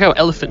one. It's like how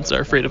elephants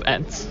are afraid of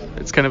ants.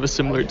 It's kind of a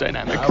similar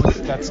dynamic.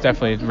 That's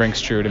definitely rings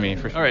true to me.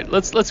 For sure. All right,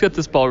 let's get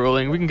this ball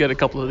rolling. We can get a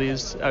couple of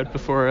these out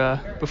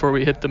before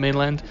we hit the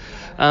mainland.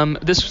 I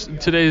was going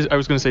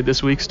to say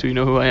this week's Do You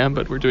Know Who I Am,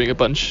 but we're doing a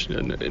bunch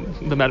in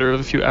the matter of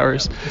a few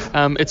hours.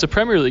 It's a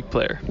Premier League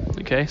player.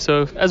 Okay,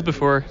 so as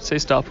before, say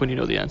stop when you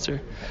know the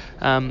answer.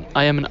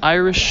 I am an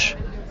Irish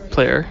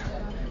player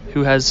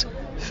who has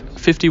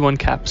 51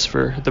 caps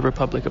for the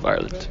Republic of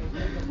Ireland.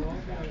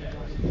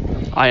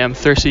 I am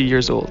 30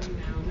 years old.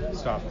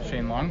 Stop.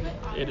 Shane Long?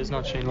 It is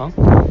not Shane Long.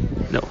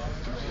 No.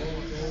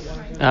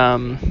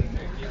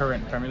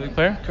 Current Premier League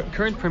player?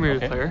 Current Premier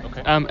League player.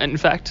 Okay. And in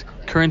fact,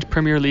 current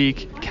Premier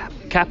League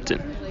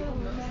captain.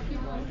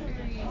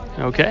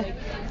 Okay.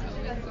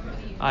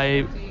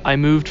 I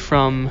moved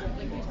from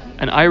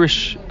an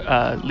Irish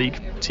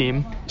league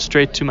team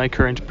straight to my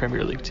current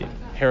Premier League team.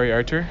 Harry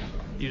Arter?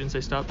 You didn't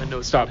say stop? And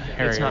no, stop.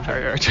 It's not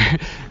Harry Arter.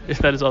 If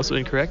that is also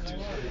incorrect.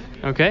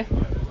 Okay.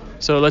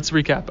 So let's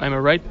recap. I'm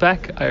a right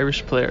back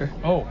Irish player.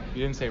 Oh,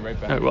 you didn't say right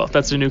back. Well,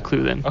 that's a new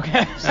clue then.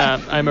 Okay.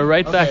 I'm a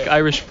right back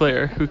Irish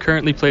player who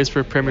currently plays for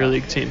a Premier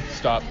League team.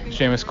 Stop.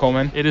 Seamus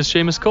Coleman. It is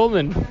Seamus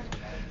Coleman.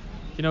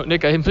 You know,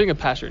 Nick, I'm putting a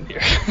passion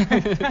here.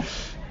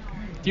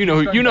 You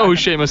know who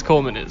Seamus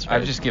Coleman is, right?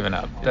 I've just given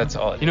up. That's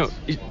all. You know,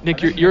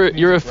 Nick,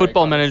 you're a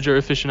football manager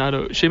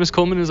aficionado. Seamus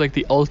Coleman is like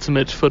the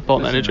ultimate football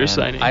manager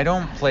signing. I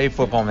don't play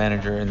football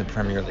manager in the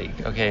Premier League.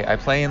 Okay, I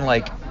play in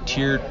like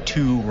Tier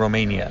 2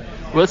 Romania.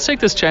 Well, let's take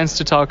this chance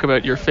to talk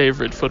about your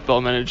favorite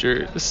football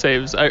manager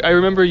saves. I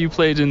remember you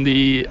played in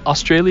the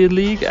Australian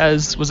League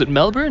was it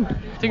Melbourne?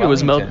 I think it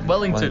was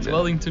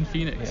Wellington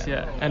Phoenix.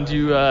 Yeah. And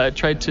you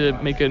tried to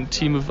make a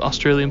team of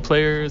Australian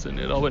players, and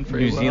it all went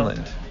very well. New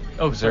Zealand.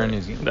 Oh, sorry. New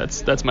Zealand.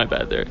 That's my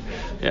bad there.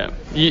 Yeah.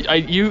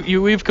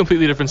 We have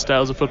completely different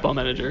styles of football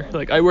manager.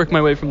 Like I work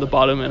my way from the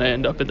bottom and I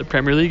end up in the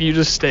Premier League. You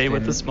just stay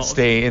with the small.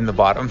 Stay in the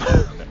bottom.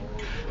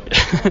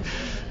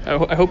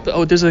 I hope.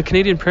 There's a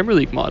Canadian Premier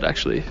League mod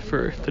actually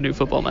for the new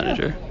football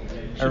manager.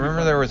 I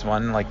remember there was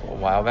one like a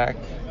while back.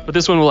 But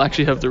this one will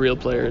actually have the real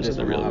players and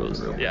the real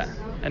rules. Yeah.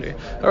 Anyway.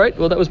 All right.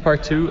 Well, that was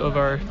part 2 of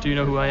our Do You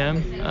Know Who I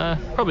Am?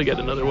 Probably get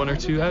another 1 or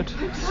 2 out.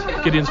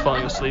 Gideon's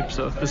falling asleep,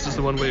 so this is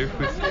the one way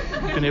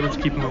we've been able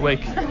to keep him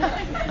awake.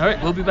 All right.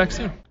 We'll be back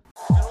soon.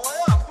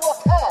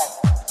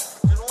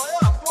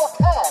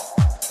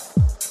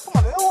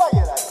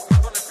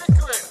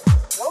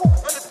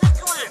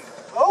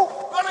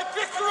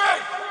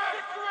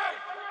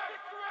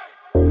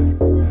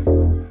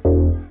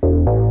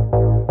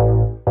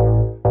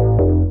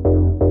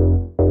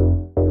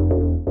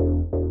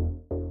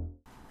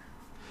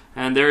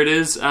 And there it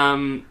is.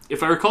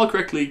 If I recall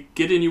correctly,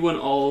 Gideon, you won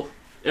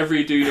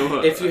every Do You Know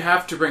Who? If you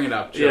have to bring it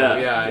up, Joe.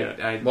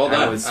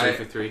 I would say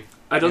for 3.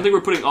 I don't think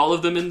we're putting all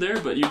of them in there,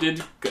 but you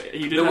did The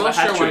have a Welsh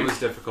hat trick. one was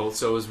difficult,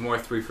 so it was more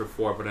 3 for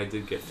 4, but I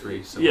did get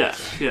 3. So Yeah.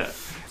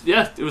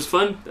 It was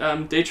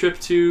fun. Day trip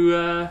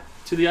to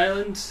the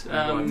island.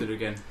 I'm going to do it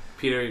again.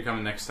 Peter, you're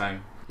coming next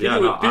time. Peter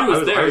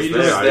was there. I was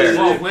there.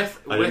 Well,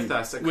 with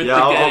us. With the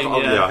gang.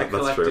 Yeah, a that's true.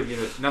 collective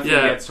unit. Nothing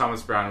against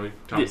Thomas Brown.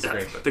 Thomas is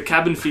great. But The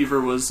cabin fever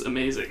was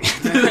amazing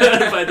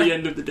by the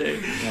end of the day.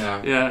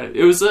 Yeah.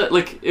 It was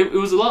it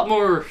was a lot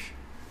more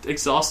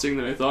exhausting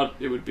than I thought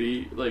it would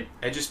be.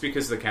 And just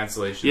because of the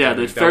cancellations. Yeah,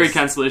 the ferry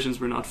cancellations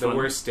were not fun. The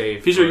worst day.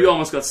 Peter, you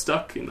almost got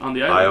stuck on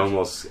the island.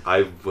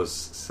 I was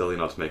silly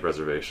not to make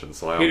reservations,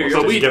 so I Peter,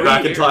 almost didn't get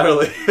back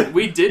entirely.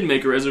 We did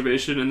make a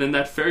reservation, and then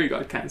that ferry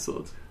got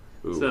cancelled.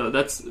 Ooh. So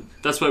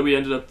that's why we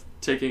ended up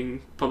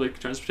taking public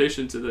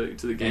transportation to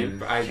the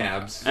game. And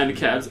cabs. And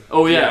cabs.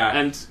 Oh yeah,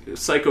 and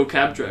psycho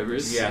cab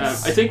drivers.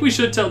 Yes. I think we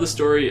should tell the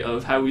story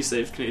of how we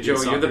saved Canadian Joe,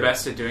 soccer. you're the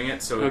best at doing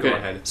it, so go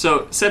ahead.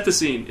 So set the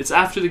scene. It's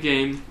after the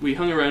game. We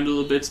hung around a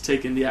little bit to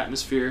take in the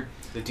atmosphere.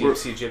 The Deep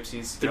Sea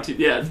Gypsies. The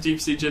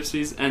Deep Sea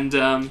Gypsies. And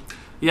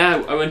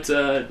I went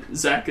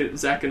Zach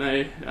and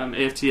I,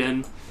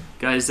 AFTN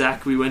guy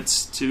Zach, we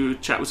went to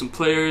chat with some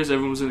players.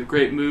 Everyone was in a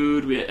great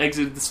mood. We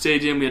exited the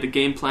stadium. We had a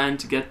game plan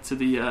to get to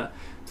the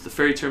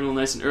ferry terminal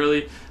nice and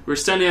early. We were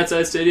standing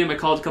outside the stadium. I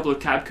called a couple of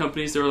cab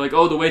companies. They were like,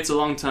 "Oh, the wait's a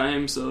long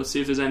time, so see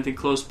if there's anything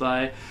close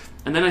by."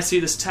 And then I see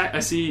this.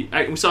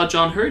 We saw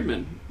John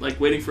Herdman like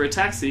waiting for a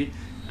taxi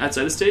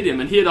outside the stadium,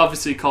 and he had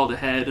obviously called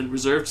ahead and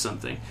reserved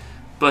something.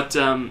 But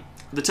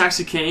the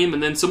taxi came,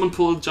 and then someone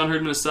pulled John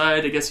Herdman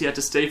aside. I guess he had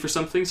to stay for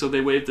something, so they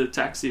waved the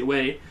taxi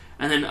away.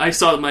 And then I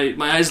saw my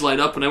eyes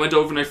light up, and I went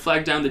over and I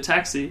flagged down the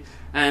taxi,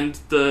 and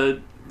the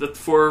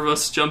four of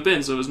us jump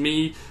in. So it was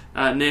me,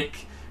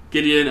 Nick,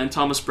 Gideon, and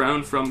Thomas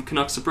Brown from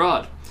Canucks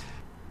Abroad.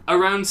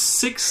 Around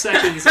 6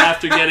 seconds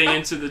after getting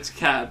into the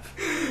cab,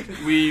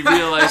 we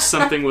realized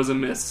something was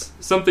amiss.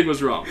 Something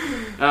was wrong.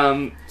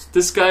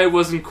 This guy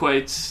wasn't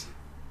quite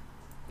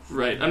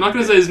right. I'm not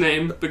going to say his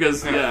name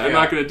because I'm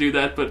not going to do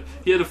that. But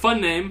he had a fun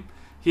name.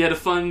 He had a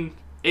fun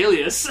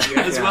alias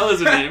as well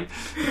as a name.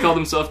 He called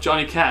himself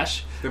Johnny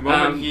Cash. The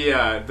moment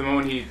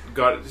he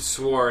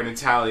swore in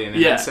Italian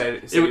and then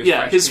said he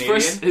was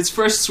French his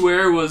first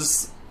swear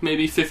was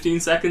maybe 15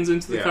 seconds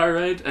into the car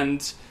ride,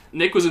 and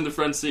Nick was in the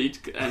front seat,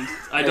 and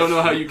I don't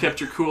know how you kept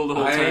your cool the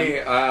whole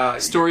time.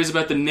 Stories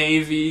about the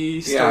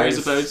Navy, stories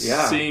about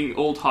seeing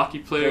old hockey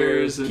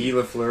players, Guy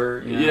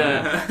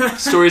Lafleur,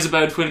 stories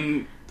about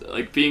when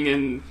being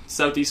in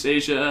Southeast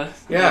Asia,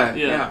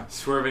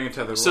 swerving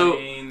into the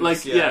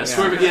lanes,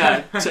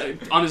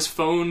 swerving, on his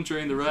phone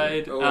during the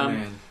ride.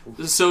 Man.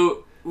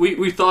 So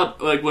we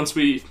thought once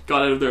we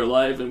got out of there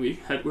alive, and we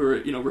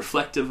were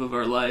reflective of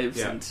our lives,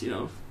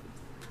 and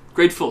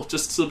grateful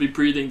just to still be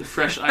breathing the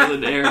fresh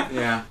island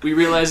air. We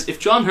realized if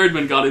John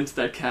Herdman got into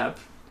that cab,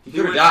 he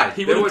could have died.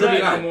 He would have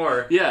died. No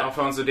more.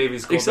 Alphonso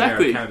Davies Golden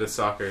Era, Canada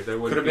Soccer. There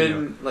could have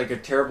been a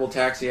terrible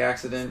taxi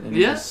accident, and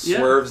he just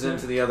swerves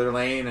into the other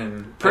lane.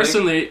 And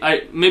personally,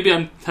 I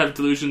have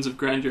delusions of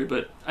grandeur,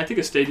 but I think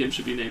a stadium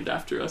should be named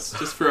after us,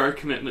 just for our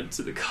commitment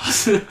to the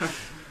cause.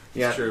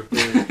 Yeah, true.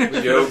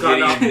 Joe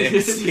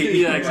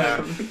Gideon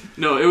exactly.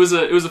 No, it was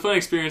a fun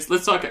experience.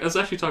 Let's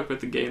actually talk about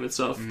the game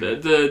itself.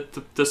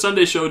 Mm-hmm. The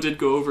Sunday show did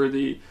go over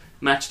the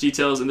match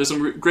details, and there's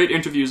some great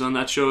interviews on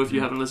that show if you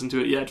haven't listened to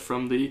it yet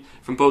from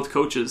both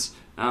coaches.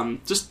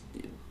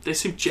 They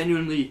seem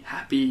genuinely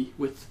happy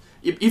with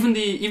even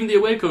the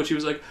away coach. He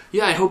was like,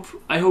 "Yeah, I hope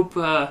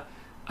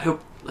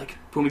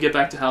when we get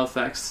back to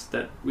Halifax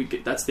that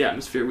that's the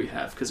atmosphere we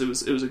have," because it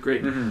was a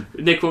great.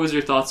 Mm-hmm. Nick, what was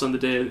your thoughts on the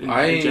day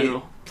in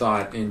general? I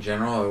thought in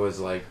general it was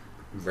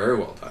very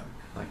well done.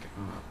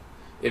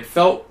 It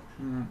felt.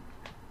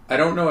 I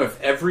don't know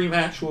if every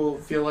match will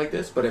feel like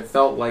this, but it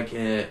felt like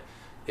it.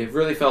 It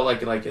really felt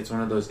like it's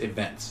one of those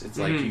events. It's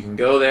you can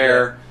go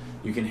there,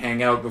 you can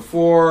hang out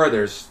before.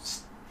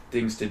 There's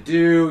things to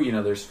do.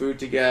 There's food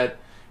to get.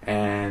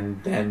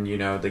 And then,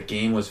 the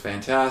game was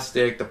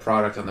fantastic. The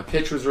product on the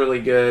pitch was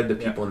really good. The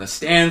people in the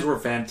stands were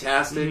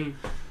fantastic.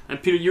 Mm-hmm.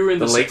 And Peter, you were in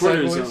the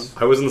supporters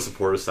zone. I was in the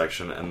supporters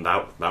section, and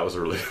that was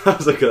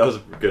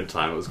a good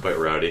time. It was quite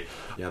rowdy.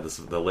 Yeah,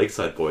 the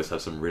Lakeside boys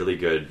have some really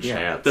good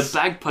chants. The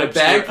bagpipes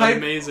were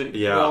amazing.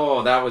 Yeah.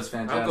 Oh, that was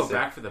fantastic. I'll go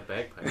back for the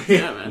bagpipes.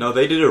 Yeah, man. No,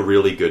 they did a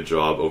really good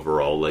job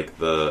overall.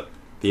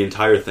 The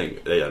entire thing,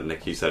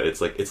 Nick, you said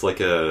it's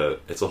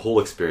a whole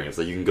experience.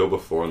 You can go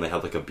before, and they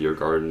have a beer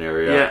garden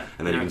area,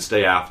 and then you can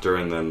stay after,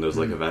 and then there's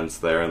events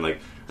there, and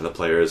the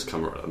players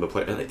come.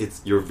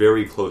 And you're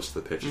very close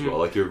to the pitch as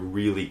well. You're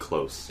really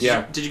close.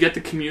 Yeah. Did you get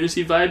the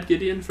community vibe,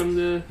 Gideon, from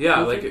the?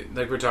 Yeah,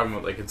 we're talking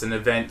about. It's an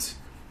event.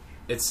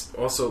 It's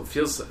also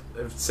feels.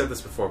 I've said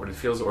this before, but it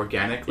feels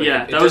organic.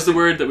 That was the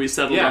word that we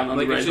settled on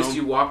the ride it's just home.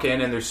 You walk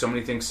in, and there's so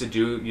many things to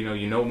do.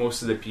 You know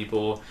most of the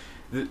people.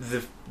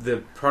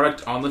 The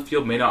product on the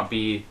field may not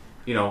be,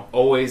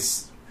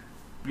 always,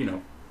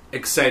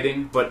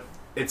 exciting, but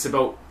it's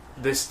about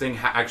this thing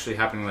actually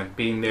happening,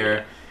 being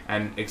there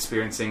and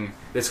experiencing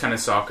this kind of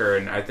soccer,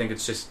 and I think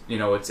it's just,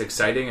 it's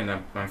exciting,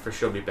 and I'm for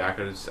sure be back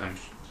as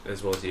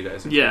well as you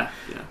guys. Yeah.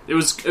 It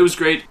was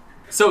great.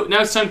 So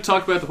now it's time to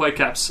talk about the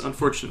Whitecaps,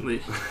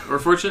 unfortunately. Or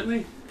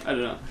fortunately? I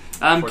don't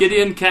know.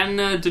 Gideon, can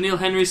Daniil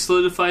Henry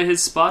solidify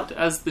his spot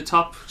as the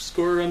top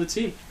scorer on the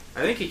team?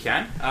 I think he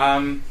can.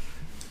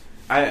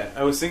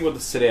 I was thinking about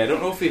this today. I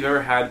don't know if we've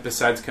ever had,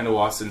 besides Kendall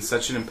Wasson,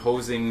 such an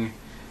imposing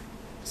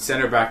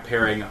center-back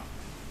pairing,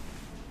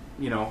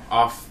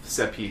 off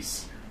set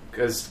piece.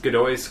 Because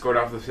Godoy scored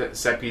off the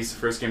set piece the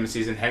first game of the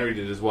season. Henry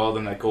did as well.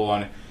 Then that goal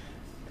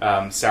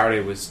on Saturday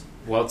was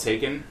well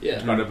taken.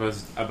 Yeah. Got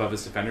above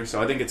his defender.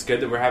 So I think it's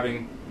good that we're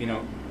having,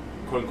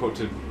 quote-unquote,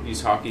 to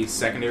use hockey,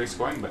 secondary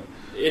scoring. But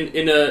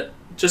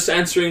just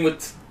answering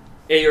with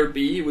A or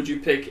B, would you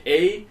pick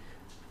A,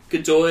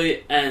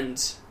 Godoy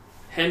and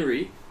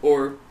Henry,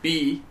 or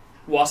B,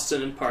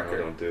 Waston and Parker?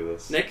 No, don't do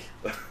this. Nick?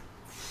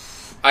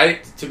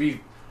 To be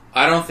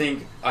I don't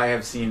think I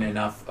have seen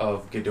enough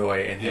of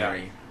Godoy and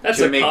Henry That's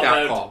to a make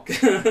that cop-out.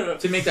 call.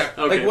 To make that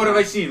Okay. like, what have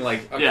I seen?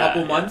 Like a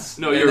couple months,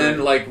 No, and you're then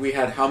right. like we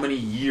had how many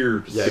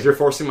years? Yeah, if you're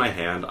forcing my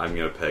hand, I'm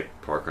gonna pick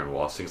Parker and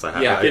Watson because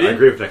I Yeah. I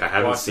agree with Nick. I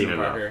haven't Watson seen and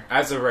enough. Parker.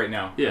 As of right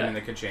now. Yeah. I mean,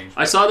 they could change.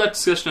 I saw that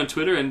discussion on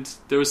Twitter, and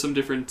there was some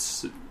different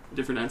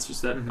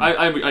answers to that. Mm-hmm.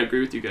 I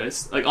agree with you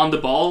guys. Like on the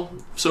ball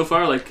so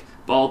far, like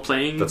ball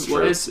playing That's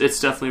true. wise, it's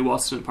definitely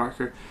Watson and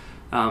Parker.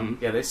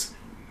 Yeah,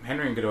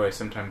 Henry and Godoy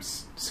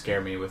sometimes scare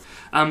me with.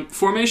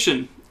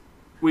 Formation.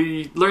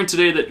 We learned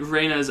today that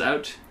Reyna is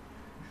out.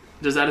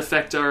 Does that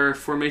affect our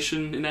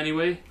formation in any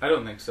way? I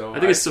don't think so. I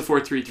think it's the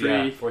 4-3-3.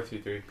 Yeah,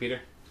 4-3-3.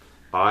 Peter?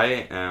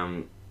 I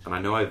am, and I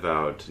know I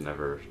vowed to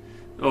never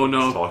Oh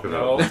no! talk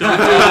No, about. don't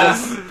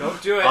do this.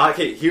 Don't do it.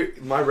 Okay, here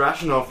my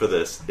rationale for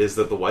this is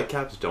that the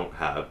Whitecaps don't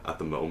have at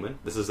the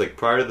moment. This is like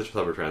prior to the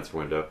summer transfer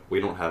window.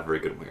 We don't have very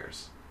good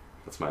wingers.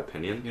 That's my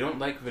opinion. You don't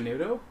like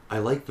Venuto? I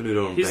like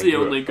Venuto and He's the Bangura,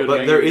 only good but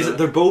winger.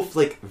 they're both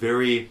like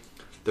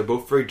they're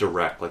both very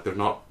direct. Like they're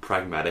not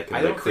pragmatic. And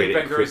I they're don't think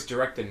creating- Bangura is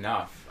direct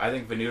enough. I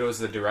think Venuto is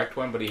the direct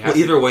one, but he has.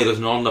 Well, either way, there's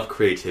not enough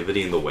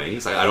creativity in the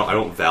wings. I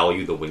don't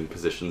value the wing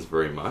positions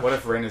very much. What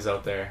if Reyna's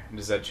out there?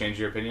 Does that change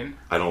your opinion?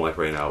 I don't like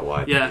Reyna out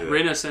wide. Yeah, either.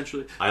 Reyna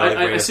essentially. I like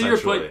I Reyna see your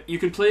essentially. point. You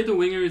can play the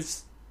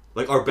wingers,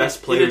 Like our best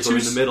in a players are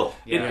in two- the middle.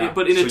 Yeah.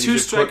 but in So a you should put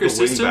two-striker the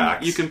wing system,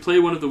 backs. you can play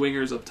one of the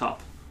wingers up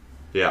top,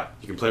 Yeah,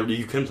 you can play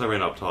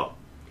Reyna up top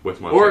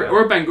with Montero.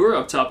 or Bangura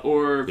up top,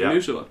 or Yeah.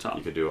 Venuto up top.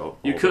 You could do all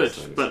You those could,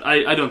 things. but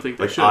I don't think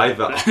they like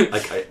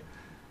should.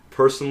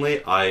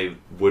 personally, I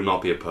would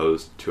not be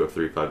opposed to a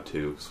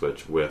 3-5-2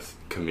 switch with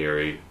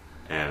Kamiri,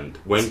 and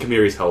when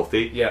Kamiri's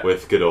healthy, Yeah.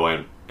 with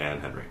Godoy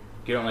and Henry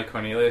You don't like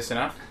Cornelius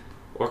enough?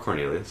 or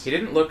Cornelius. He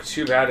didn't look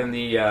too bad in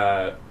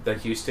the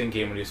Houston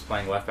game when he was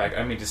playing left back.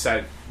 I mean,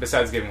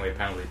 besides giving away a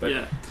penalty, but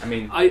Yeah. I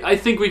mean, I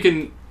think we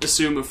can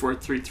assume a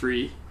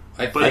 4-3-3.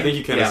 I think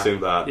you can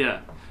assume that. Yeah.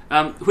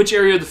 Which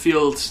area of the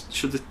field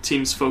should the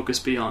team's focus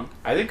be on?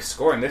 I think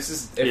scoring. This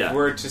is if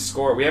we're to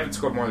score. We haven't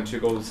scored more than 2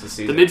 goals this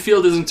The season.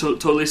 midfield isn't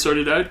totally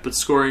sorted out, but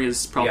scoring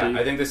is probably... Yeah,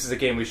 I think this is a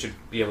game we should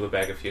be able to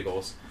bag a few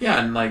goals. Yeah,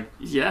 and like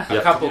Yeah.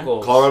 A couple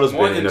goals. Colorado's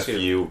More been than in a 2.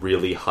 few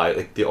really high.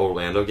 Like the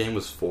Orlando game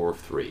was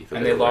 4-3,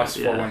 And they lost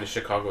Yeah. 4-1 to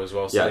Chicago as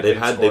well. So Yeah, they've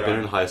scored been on.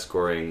 in high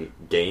scoring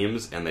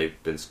games and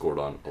they've been scored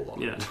on a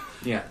lot. Yeah.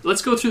 yeah,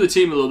 Let's go through the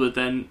team a little bit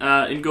then.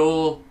 In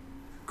goal,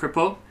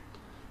 Crépeau.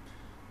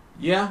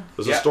 yeah.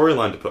 There's Yeah. a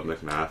storyline to put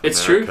McMath.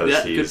 It's in there true.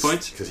 Yeah, he's- good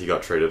point. Because he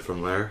got traded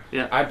from there.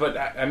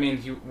 I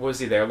mean, was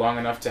he there long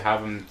enough to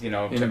have him? To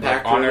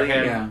Impact honor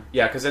really, him.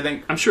 yeah. Because I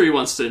think I'm sure he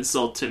wants to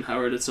insult Tim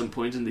Howard at some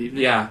point in the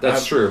evening. Yeah,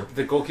 that's true.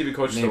 the goalkeeping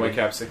coach of the Maybe.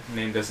 Whitecaps, the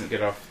name doesn't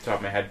get off the top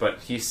of my head, but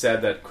he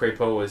said that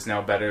Crépeau is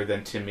now better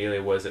than Tim Mealy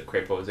was at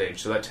Crépeau's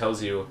age. So that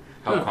tells you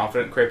how Huh.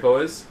 confident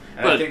Crépeau is.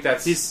 And But I think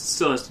that's he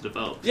still has to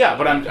develop. yeah.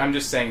 But I'm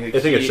just saying. I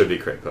think it should be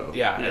Crépeau.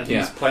 Yeah, Yeah.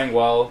 he's playing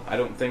well. I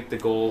don't think the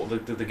goal,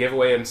 the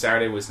giveaway on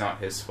Saturday was not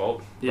his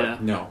fault. Yeah.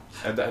 No.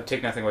 I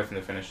take nothing away from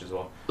the finish as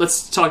well.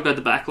 Let's talk about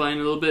the back line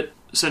a little bit.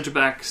 Centre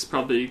backs,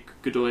 probably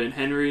Godoy and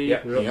Henry.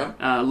 Yep. Yep.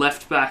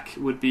 Left back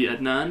would be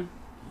Adnan.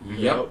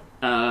 Yep.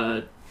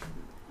 I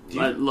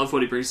love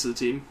what he brings to the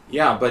team.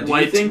 Yeah, but do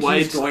White- you think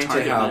white he's going to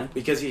target have man.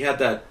 because he had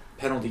that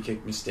penalty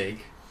kick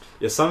mistake?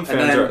 Yeah, some And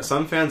fans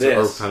then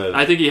are this. kind of.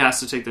 I think he has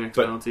to take the next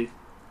But- penalty.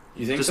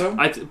 You think Just- so?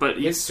 but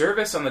His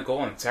service on the goal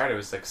on Saturday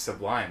was like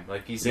sublime.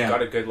 Like he's Yeah.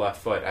 got a good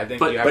left foot. I think.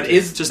 But- you have but to,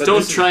 is- just but don't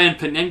this is- try and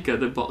Panenka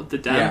the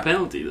damn Yeah.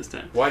 penalty this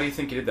time. Why do you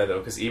think he did that though?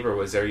 Because Eber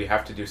was there. You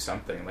have to do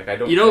something. Like I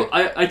don't. You know,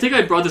 think- I think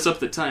I brought this up at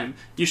the time.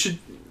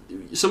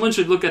 Someone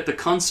should look at the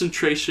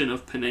concentration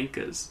of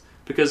Panenkas,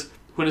 because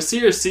when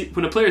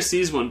a player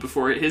sees one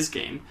before his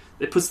game,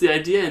 it puts the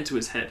idea into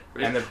his head.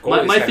 Right? And the My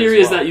goalie's head theory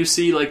as is well. that you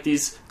see like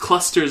these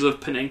clusters of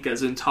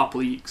Panenkas in top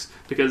leagues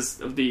because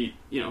of the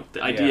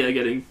idea Yeah.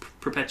 getting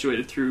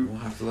perpetuated through We'll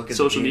have to look at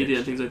social the media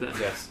data. and things like that.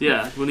 Yes.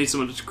 Yeah, we'll need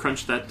someone to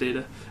crunch that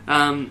data.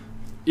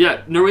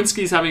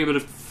 Nowinski's having a bit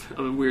of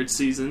a weird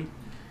season.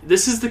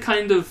 This is the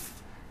kind of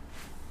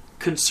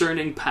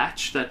concerning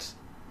patch that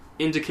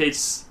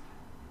indicates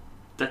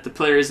that the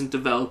player isn't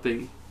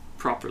developing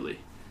properly.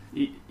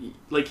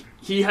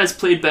 He has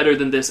played better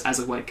than this as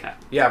a Whitecap.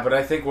 Yeah, but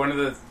I think one of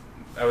the.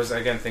 I was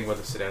again thinking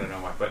about this today. I don't know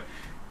why, but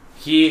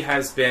he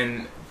has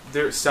been.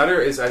 Sutter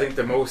is, I think,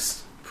 the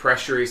most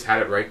pressure he's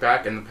had at right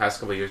back in the past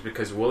couple of years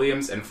because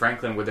Williams and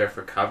Franklin were there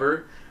for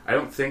cover. I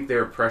don't think they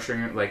were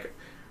pressuring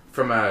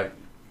from a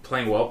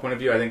playing well point of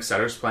view. I think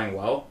Sutter's playing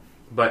well,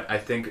 but I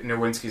think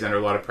Nerwinski's under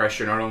a lot of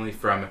pressure, not only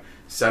from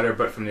Sutter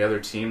but from the other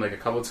team. Like a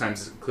couple of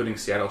times, including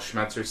Seattle,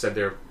 Schmetzer said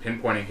they're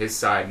pinpointing his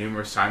side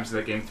numerous times in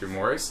that game through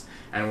Morris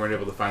and weren't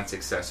able to find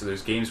success. So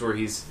there's games where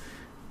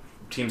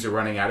teams are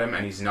running at him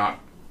and he's not,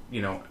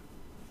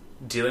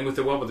 dealing with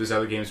it well, but there's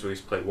other games where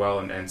he's played well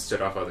and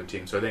stood off other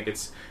teams. So I think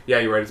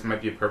you're right, it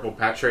might be a purple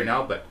patch right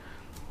now, but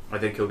I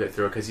think he'll get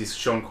through it because he's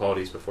shown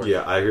qualities before.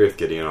 Yeah, I agree with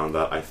Gideon on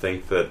that. I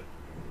think that,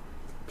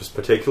 just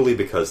particularly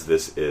because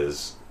this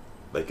is,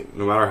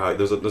 no matter how,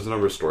 there's a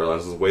number of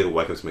storylines, there's a way the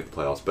Whitecaps make the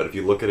playoffs, but if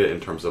you look at it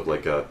in terms of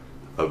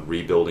a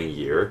rebuilding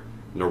year,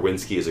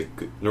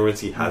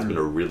 Nowinski has been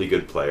a really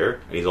good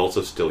player, and he's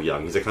also still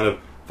young. He's a kind of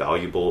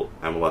valuable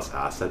MLS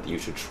asset that you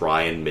should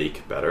try and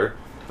make better.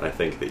 And I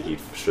think that he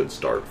should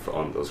start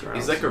on those grounds.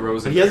 He's like a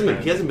Rosen. He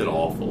hasn't been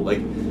awful. Like,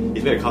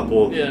 he's made a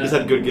couple. Yeah. He's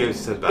had good games.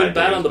 He's had bad games.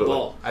 bad on the but,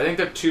 ball. I think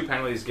the 2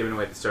 penalties given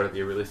away at the start of the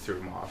year really threw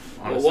him off.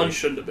 Honestly. Well, one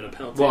shouldn't have been a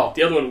penalty. Well,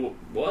 the other one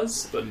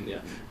was, but yeah.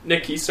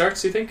 Nick, he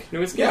starts, you think?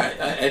 Nowinski?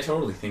 Yeah, I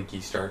totally think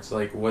he starts.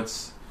 Like,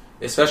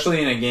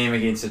 especially in a game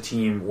against a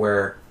team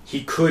where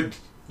he could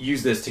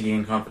use this to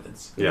gain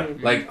confidence. Yeah.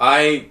 Mm-hmm.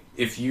 Like,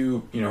 if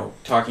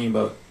talking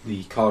about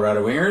the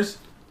Colorado Wingers,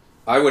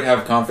 I would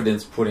have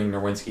confidence putting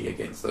Nowinski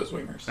against those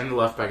wingers. And the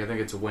left back, I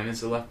think it's a Win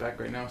as the left back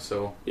right now.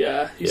 So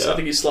Yeah, I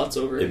think he slots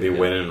over. It'd be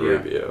Win and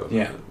Rubio.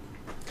 Yeah.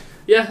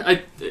 Yeah,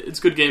 it's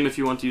a good game if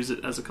you want to use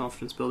it as a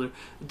confidence builder.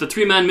 The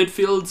 3-man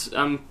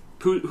midfield,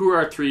 who are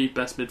our 3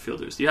 best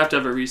midfielders? You have to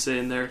have Arise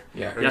in there.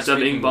 Yeah. You have to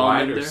have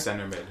Ingbaum in there.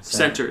 Center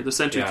mid. The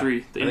center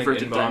 3, the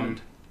inverted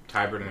diamond.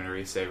 Tyburn and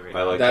Arise right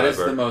I like that Tyburn. is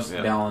the most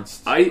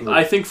balanced.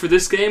 I think for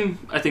this game,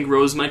 I think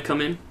Rose might come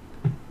in.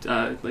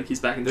 Like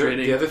he's back in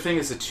training. The other thing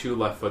is the 2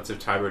 left foots of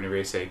Tyburn and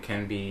Arise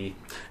can be...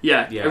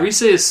 Yeah.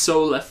 Arise is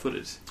so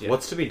left-footed. Yeah.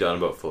 What's to be done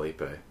about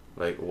Felipe?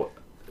 Like, what?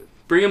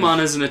 Bring him on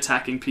as an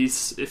attacking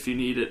piece if you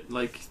need it.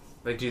 Like,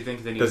 do you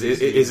think that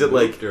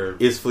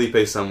is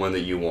Felipe someone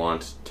that you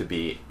want to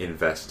be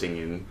investing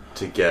in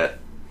to get,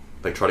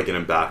 like, try to get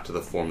him back to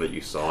the form that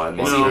you saw in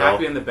Montreal? Is he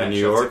happy on the bench? New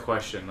York? That's the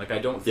question. Like, I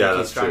don't think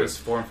he's found his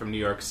form from New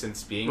York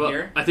since being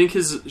here. I think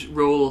his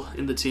role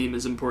in the team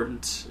is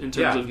important in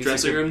terms of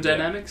dressing room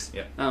dynamics.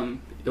 Yeah.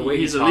 The way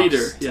he's he a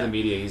leader to the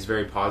media, he's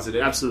very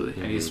positive.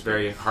 Absolutely. And he's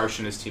very harsh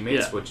on his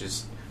teammates, which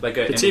is like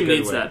the team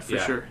needs that for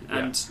sure.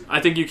 And I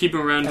think you keep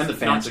him around. And the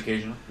fans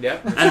occasionally. Yeah.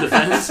 And the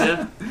fans,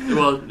 yeah.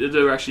 Well,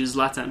 they're actually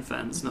Zlatan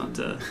fans, not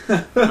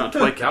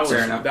Whitecaps.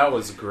 That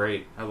was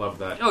great. I love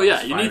that. Oh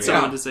yeah, you need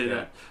someone to say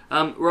that.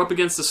 We're up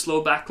against a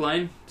slow back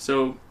line,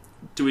 so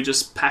do we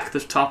just pack the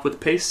top with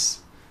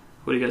pace?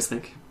 What do you guys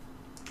think?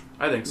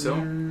 I think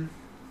so.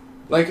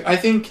 I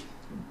think,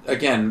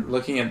 again,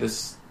 looking at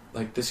this,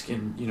 this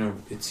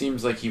can, it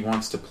seems like he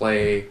wants to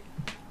play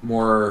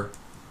more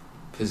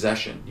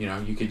possession.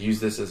 You could use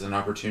this as an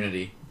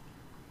opportunity.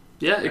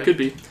 Yeah, it could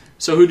be.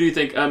 So who do you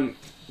think?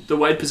 The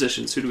wide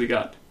positions, who do we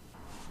got?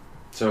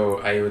 So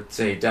I would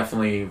say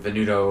definitely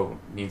Venuto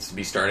needs to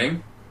be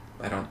starting.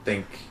 I don't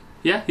think...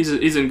 Yeah,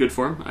 he's in good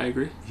form. I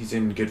agree. He's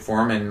in good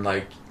form,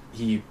 and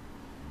he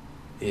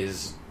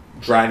is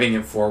driving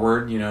it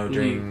forward.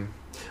 Doing.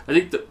 I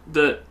think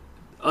the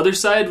other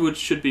side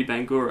should be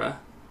Bangura.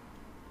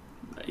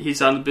 He's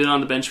been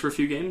on the bench for a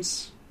few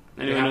games.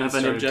 Anyone have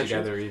any objections?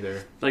 Together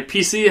either.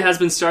 PC has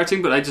been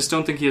starting, but I just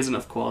don't think he has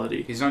enough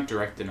quality. He's not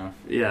direct enough.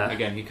 Yeah.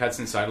 Again, he cuts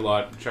inside a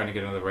lot, trying to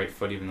get on the right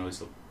foot, even though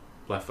he's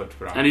left foot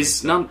predominantly. And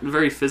he's not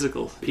very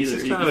physical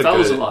either. He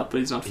fouls a lot, but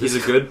he's not physical.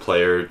 He's a good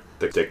player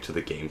to stick to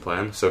the game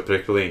plan. So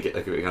particularly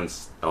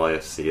against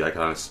LAFC, that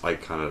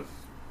kind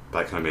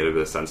of made a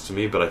bit of sense to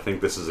me. But I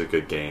think this is a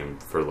good game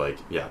for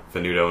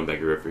Venuto and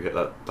Bangura. If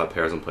that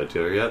pair hasn't played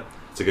together yet,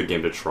 it's a good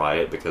game to try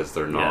it because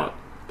they're not. Yeah.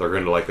 They're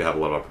going to likely have a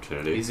lot of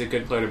opportunity. He's a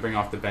good player to bring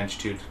off the bench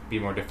to be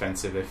more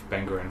defensive if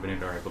Bangura and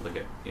Venuto are able to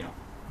get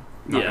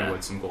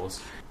knock some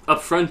goals.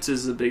 Up front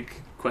is a big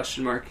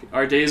question mark.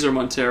 Ardays or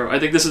Montero? I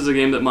think this is a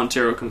game that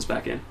Montero comes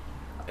back in.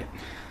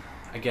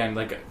 Again,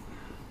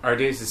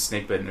 Ardays is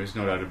snake bitten, there's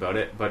no doubt about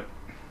it, but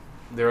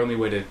their only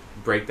way to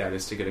break that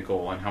is to get a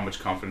goal, and how much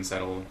confidence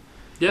that'll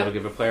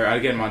give a player.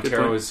 Again,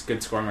 Montero is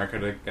good scoring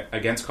record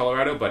against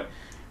Colorado, but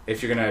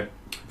if you're going to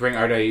bring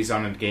Ardays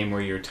on a game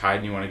where you're tied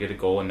and you want to get a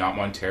goal and not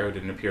Montero,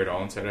 didn't appear at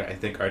all inside it, I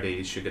think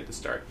Ardays should get the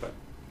start, but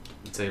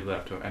it's able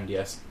up to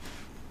MDS.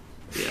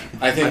 Yeah,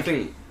 I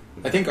think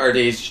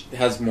Ardays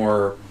has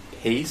more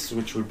pace,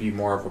 which would be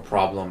more of a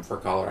problem for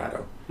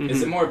Colorado. Mm-hmm.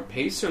 Is it more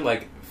pace or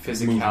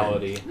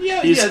physicality?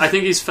 Movement. Yeah, I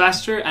think he's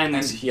faster and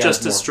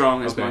just as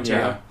strong as Montero.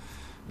 Yeah.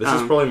 This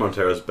is probably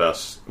Montero's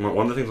best. One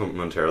of the things with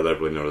Montero that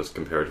I've really noticed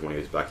compared to when he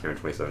was back here in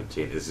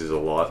 2017 is he's a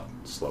lot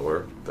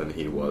slower than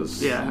he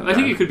was. Yeah, I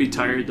think he could be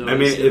tired though. I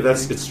mean,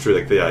 it's true.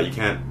 You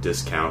can't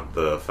discount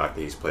the fact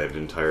that he's played an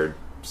entire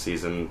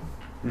season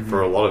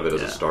for a lot of it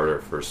as a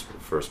starter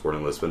for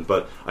Sporting Lisbon.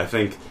 But I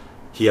think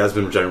he has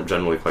been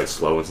generally quite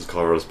slow, and since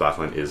Colorado's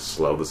backline is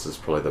slow, this is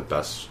probably the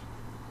best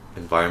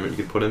environment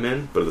you could put him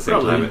in, but at the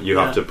same time you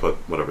have to put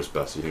whatever's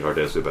best. You think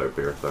Ardays would be a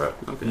bigger threat.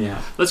 Okay.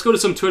 Yeah. Let's go to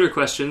some Twitter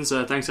questions.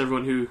 Thanks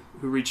everyone who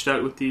reached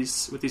out with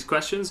these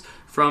questions.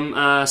 From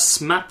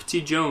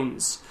Smapty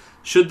Jones.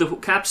 Should the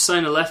Caps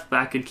sign a left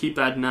back and keep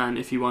Adnan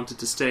if he wanted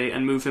to stay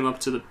and move him up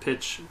to the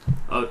pitch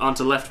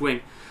onto left wing?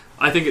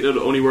 I think it would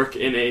only work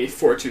in a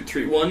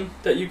 4-2-3-1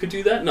 that you could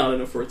do that, not in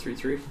a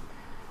 4-3-3.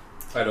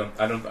 I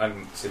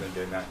don't see them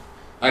doing that.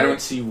 I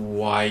don't see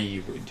why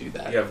you would do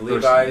that. You have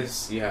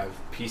Levi's, you have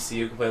PC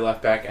who can play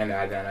left back, and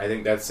Adnan. I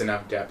think that's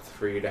enough depth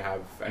for you to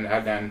have. And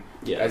Adnan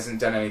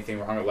hasn't done anything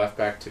wrong at left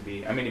back to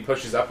be. I mean, he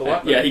pushes up a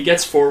lot. Yeah, he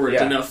gets forward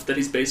enough that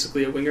he's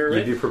basically a winger,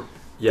 right?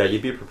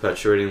 You'd be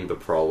perpetuating the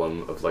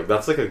problem of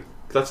that's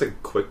that's a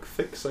quick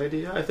fix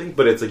idea, I think.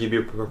 But it's like you'd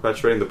be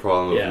perpetuating the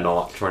problem of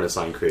not trying to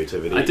sign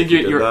creativity. I think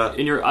if you you're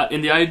did that.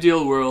 in the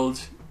ideal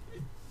world,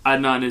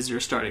 Adnan is your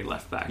starting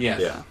left back.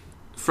 Yes. Yeah.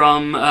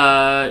 From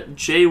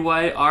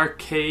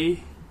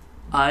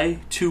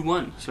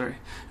JYRKI21, sorry.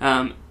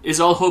 Is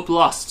all hope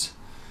lost?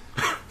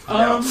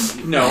 No.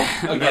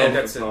 Again,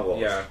 that's it.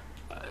 Yeah.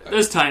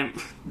 There's time.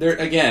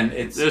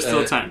 There's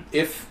still time.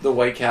 If the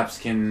Whitecaps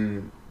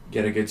can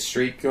get a good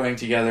streak going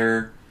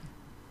together,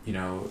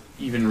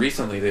 even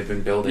recently they've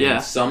been building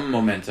some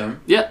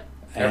momentum. Yeah.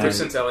 Ever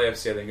since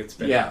LAFC, I think it's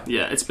been. Yeah,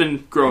 it's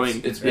been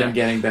growing. It's been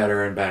getting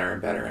better and better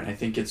and better, and I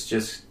think it's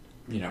just,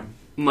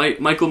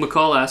 Michael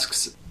McCall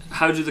asks,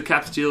 how do the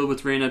Caps deal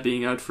with Reyna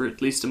being out for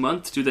at least a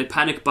month? Do they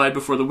panic buy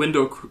before the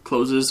window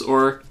closes,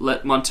 or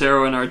let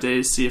Montero and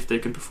Ardays see if they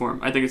can perform?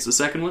 I think it's the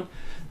second one.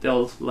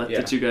 They'll let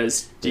the two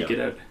guys deke it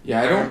out.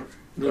 Yeah, I don't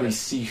really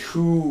see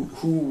who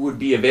would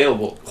be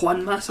available.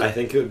 Juan Massa. I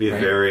think it would be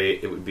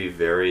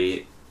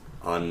very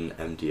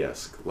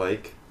un-MDS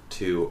like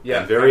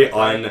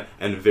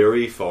and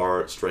very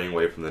far straying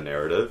away from the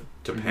narrative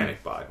to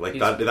panic buy. Like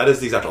that is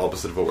the exact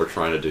opposite of what we're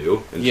trying to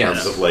do in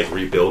terms of like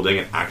rebuilding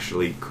and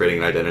actually creating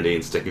an identity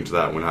and sticking to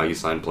that when how you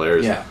sign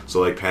players. Yeah.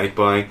 So like panic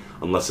buying,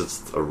 unless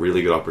it's a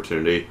really good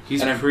opportunity.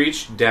 He's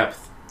preached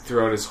depth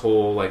throughout his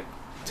whole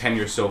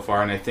tenure so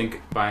far, and I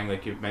think buying,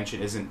 like you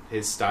mentioned, isn't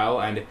his style,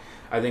 and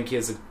I think he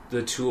has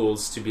the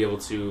tools to be able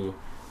to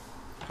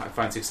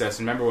find success.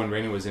 And remember when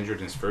Reyna was injured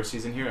in his first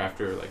season here,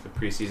 after the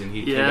preseason,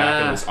 he came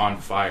back and was on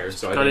fire.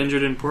 So got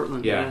injured in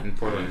Portland. Yeah, in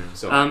Portland.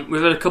 So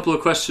we've had a couple of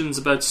questions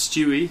about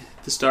Stewie,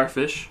 the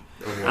starfish.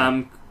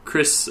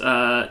 Chris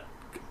from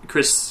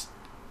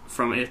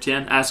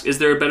AFTN asked, is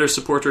there a better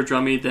supporter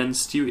drummer than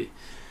Stewie?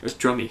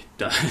 Drummer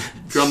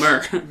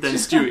than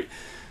Stewie.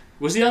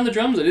 Was he on the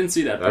drums? I didn't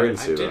see that. I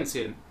didn't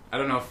see it. I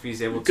don't know if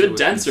he's able to. Good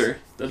dancer.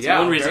 That's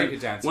one reason. Very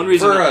good dancer. One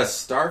reason for a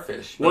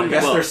starfish. I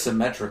guess they're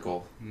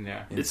symmetrical.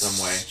 Yeah, in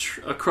some way.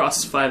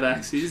 Across 5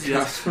 axes.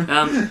 Yes.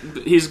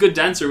 He's a good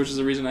dancer, which is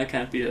the reason I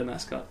can't be a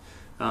mascot.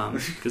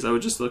 Because I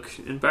would just look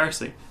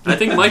embarrassing. I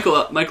think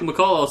Michael McCall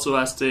also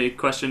asked a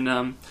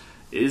question.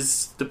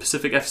 Is the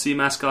Pacific FC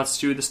mascot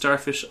Stewie the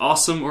Starfish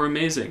awesome or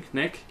amazing?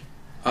 Nick?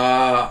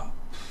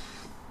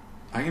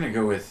 I'm going to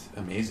go with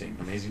amazing.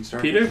 Amazing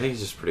starfish. Peter? I think he's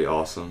just pretty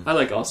awesome. I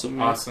like awesome.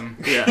 Yeah. Awesome.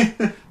 Yeah.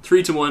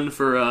 3-1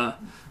 for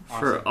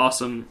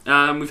awesome.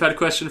 We've had a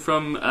question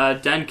from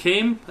Dan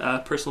Kame, a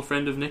personal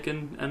friend of Nick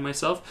and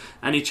myself.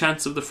 Any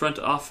chance the front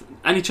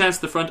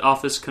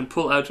office can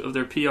pull out of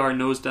their PR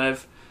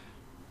nosedive?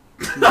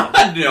 No.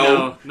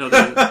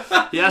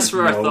 He asked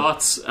for our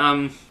thoughts.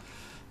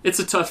 It's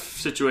a tough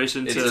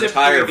situation. It's a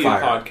tire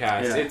fire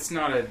podcast. Yeah. It's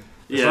not a.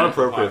 It's not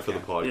appropriate for the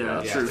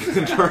podcast. Yeah, true.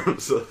 In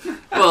terms of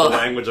the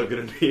language I'm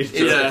going to need.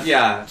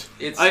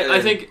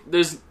 I think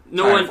there's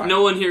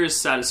no one here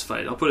is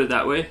satisfied. I'll put it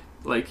that way.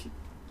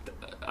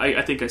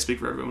 I think I speak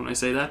for everyone when I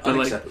say that.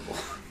 But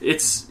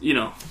it's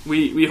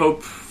we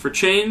hope for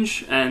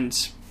change, and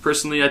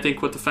personally, I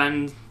think what the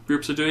fan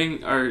groups are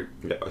doing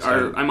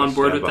I'm on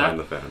board with that.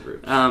 The fan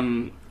groups.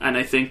 And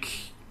I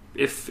think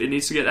if it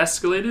needs to get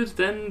escalated,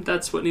 then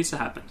that's what needs to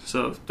happen.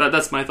 So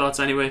that's my thoughts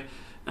anyway.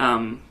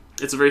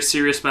 It's a very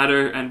serious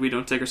matter, and we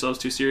don't take ourselves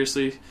too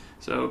seriously.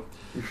 So,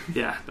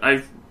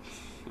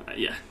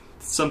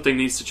 something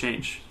needs to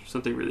change.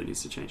 Something really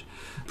needs to change.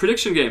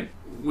 Prediction game.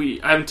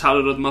 I haven't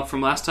tallied them up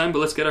from last time, but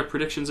let's get our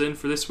predictions in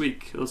for this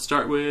week. Let's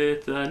start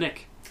with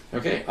Nick.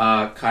 Okay,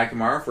 Kai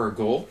Kamara for a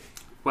goal.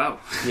 Wow.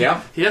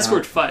 Yeah. He has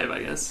scored 5,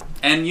 I guess.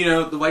 And,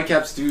 the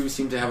Whitecaps do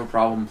seem to have a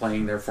problem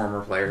playing their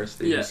former players.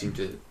 They do seem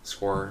to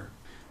score.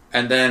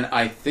 And then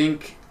I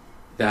think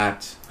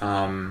that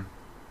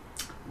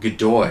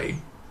Godoy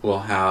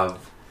will have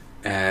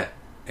an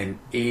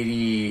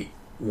 81%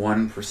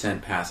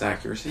 pass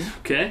accuracy.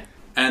 Okay.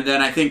 And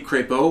then I think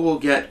Crépeau will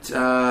get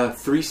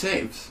 3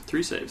 saves.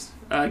 3 saves.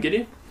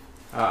 Gideon?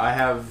 I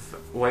have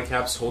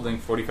Whitecaps holding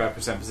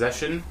 45%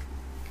 possession,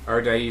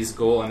 Ardai's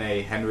goal, and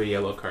a Henry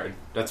yellow card.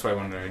 That's why I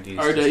wanted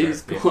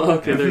Ardai's goal.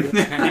 Okay, there you go.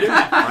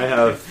 I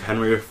have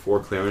Henry with 4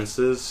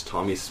 clearances,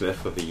 Tommy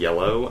Smith with a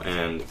yellow,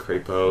 and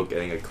Crépeau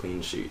getting a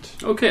clean sheet.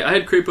 Okay, I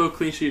had Crépeau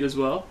clean sheet as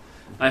well.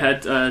 I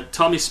had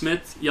Tommy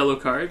Smith yellow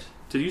card.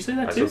 Did you say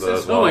that too?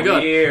 Oh my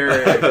god!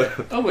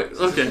 Oh wait,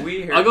 okay.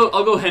 Weird.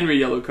 I'll go Henry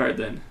yellow card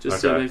then,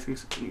 just to make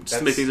things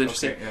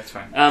interesting. Okay, that's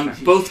fine.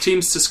 Both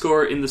teams to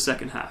score in the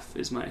second half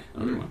is my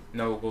other one.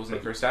 No goals in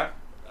the first half.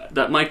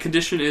 That my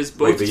condition is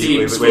both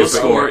teams will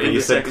score in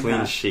the second half. You said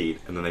clean sheet,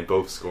 and then they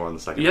both score in the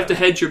second half. You have to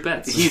hedge your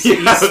bets. He's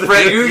doing a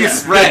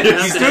spread.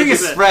 He's doing a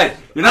spread.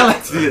 You're not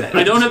allowed to do that.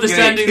 I don't have the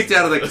standings. Kicked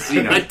out of the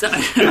casino.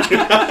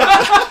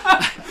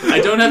 I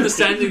don't have the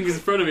standings in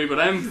front of me, but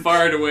I'm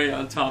far and away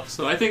on top,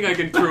 so I think I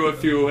can throw a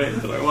few away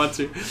if I want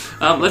to.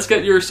 Let's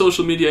get your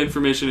social media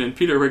information in.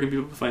 Peter, where can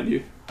people find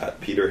you?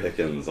 At Peter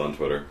Hickens on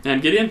Twitter. And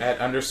Gideon? At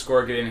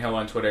 _ Gideon Hill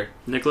on Twitter.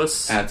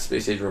 Nicholas? At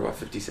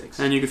SpaceAgeRobot56.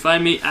 And you can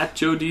find me at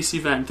Joe DC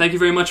Van. Thank you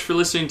very much for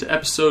listening to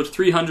episode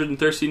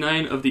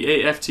 339 of the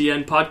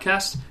AFTN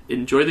podcast.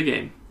 Enjoy the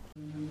game.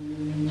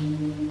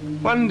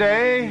 One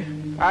day,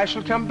 I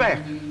shall come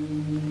back.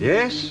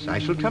 Yes, I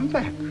shall come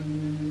back.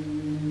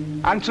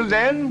 Until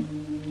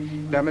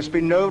then, there must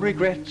be no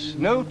regrets,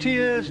 no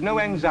tears,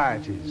 no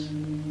anxieties.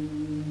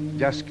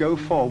 Just go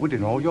forward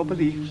in all your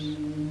beliefs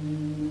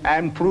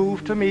and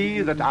prove to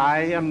me that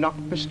I am not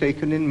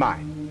mistaken in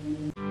mine.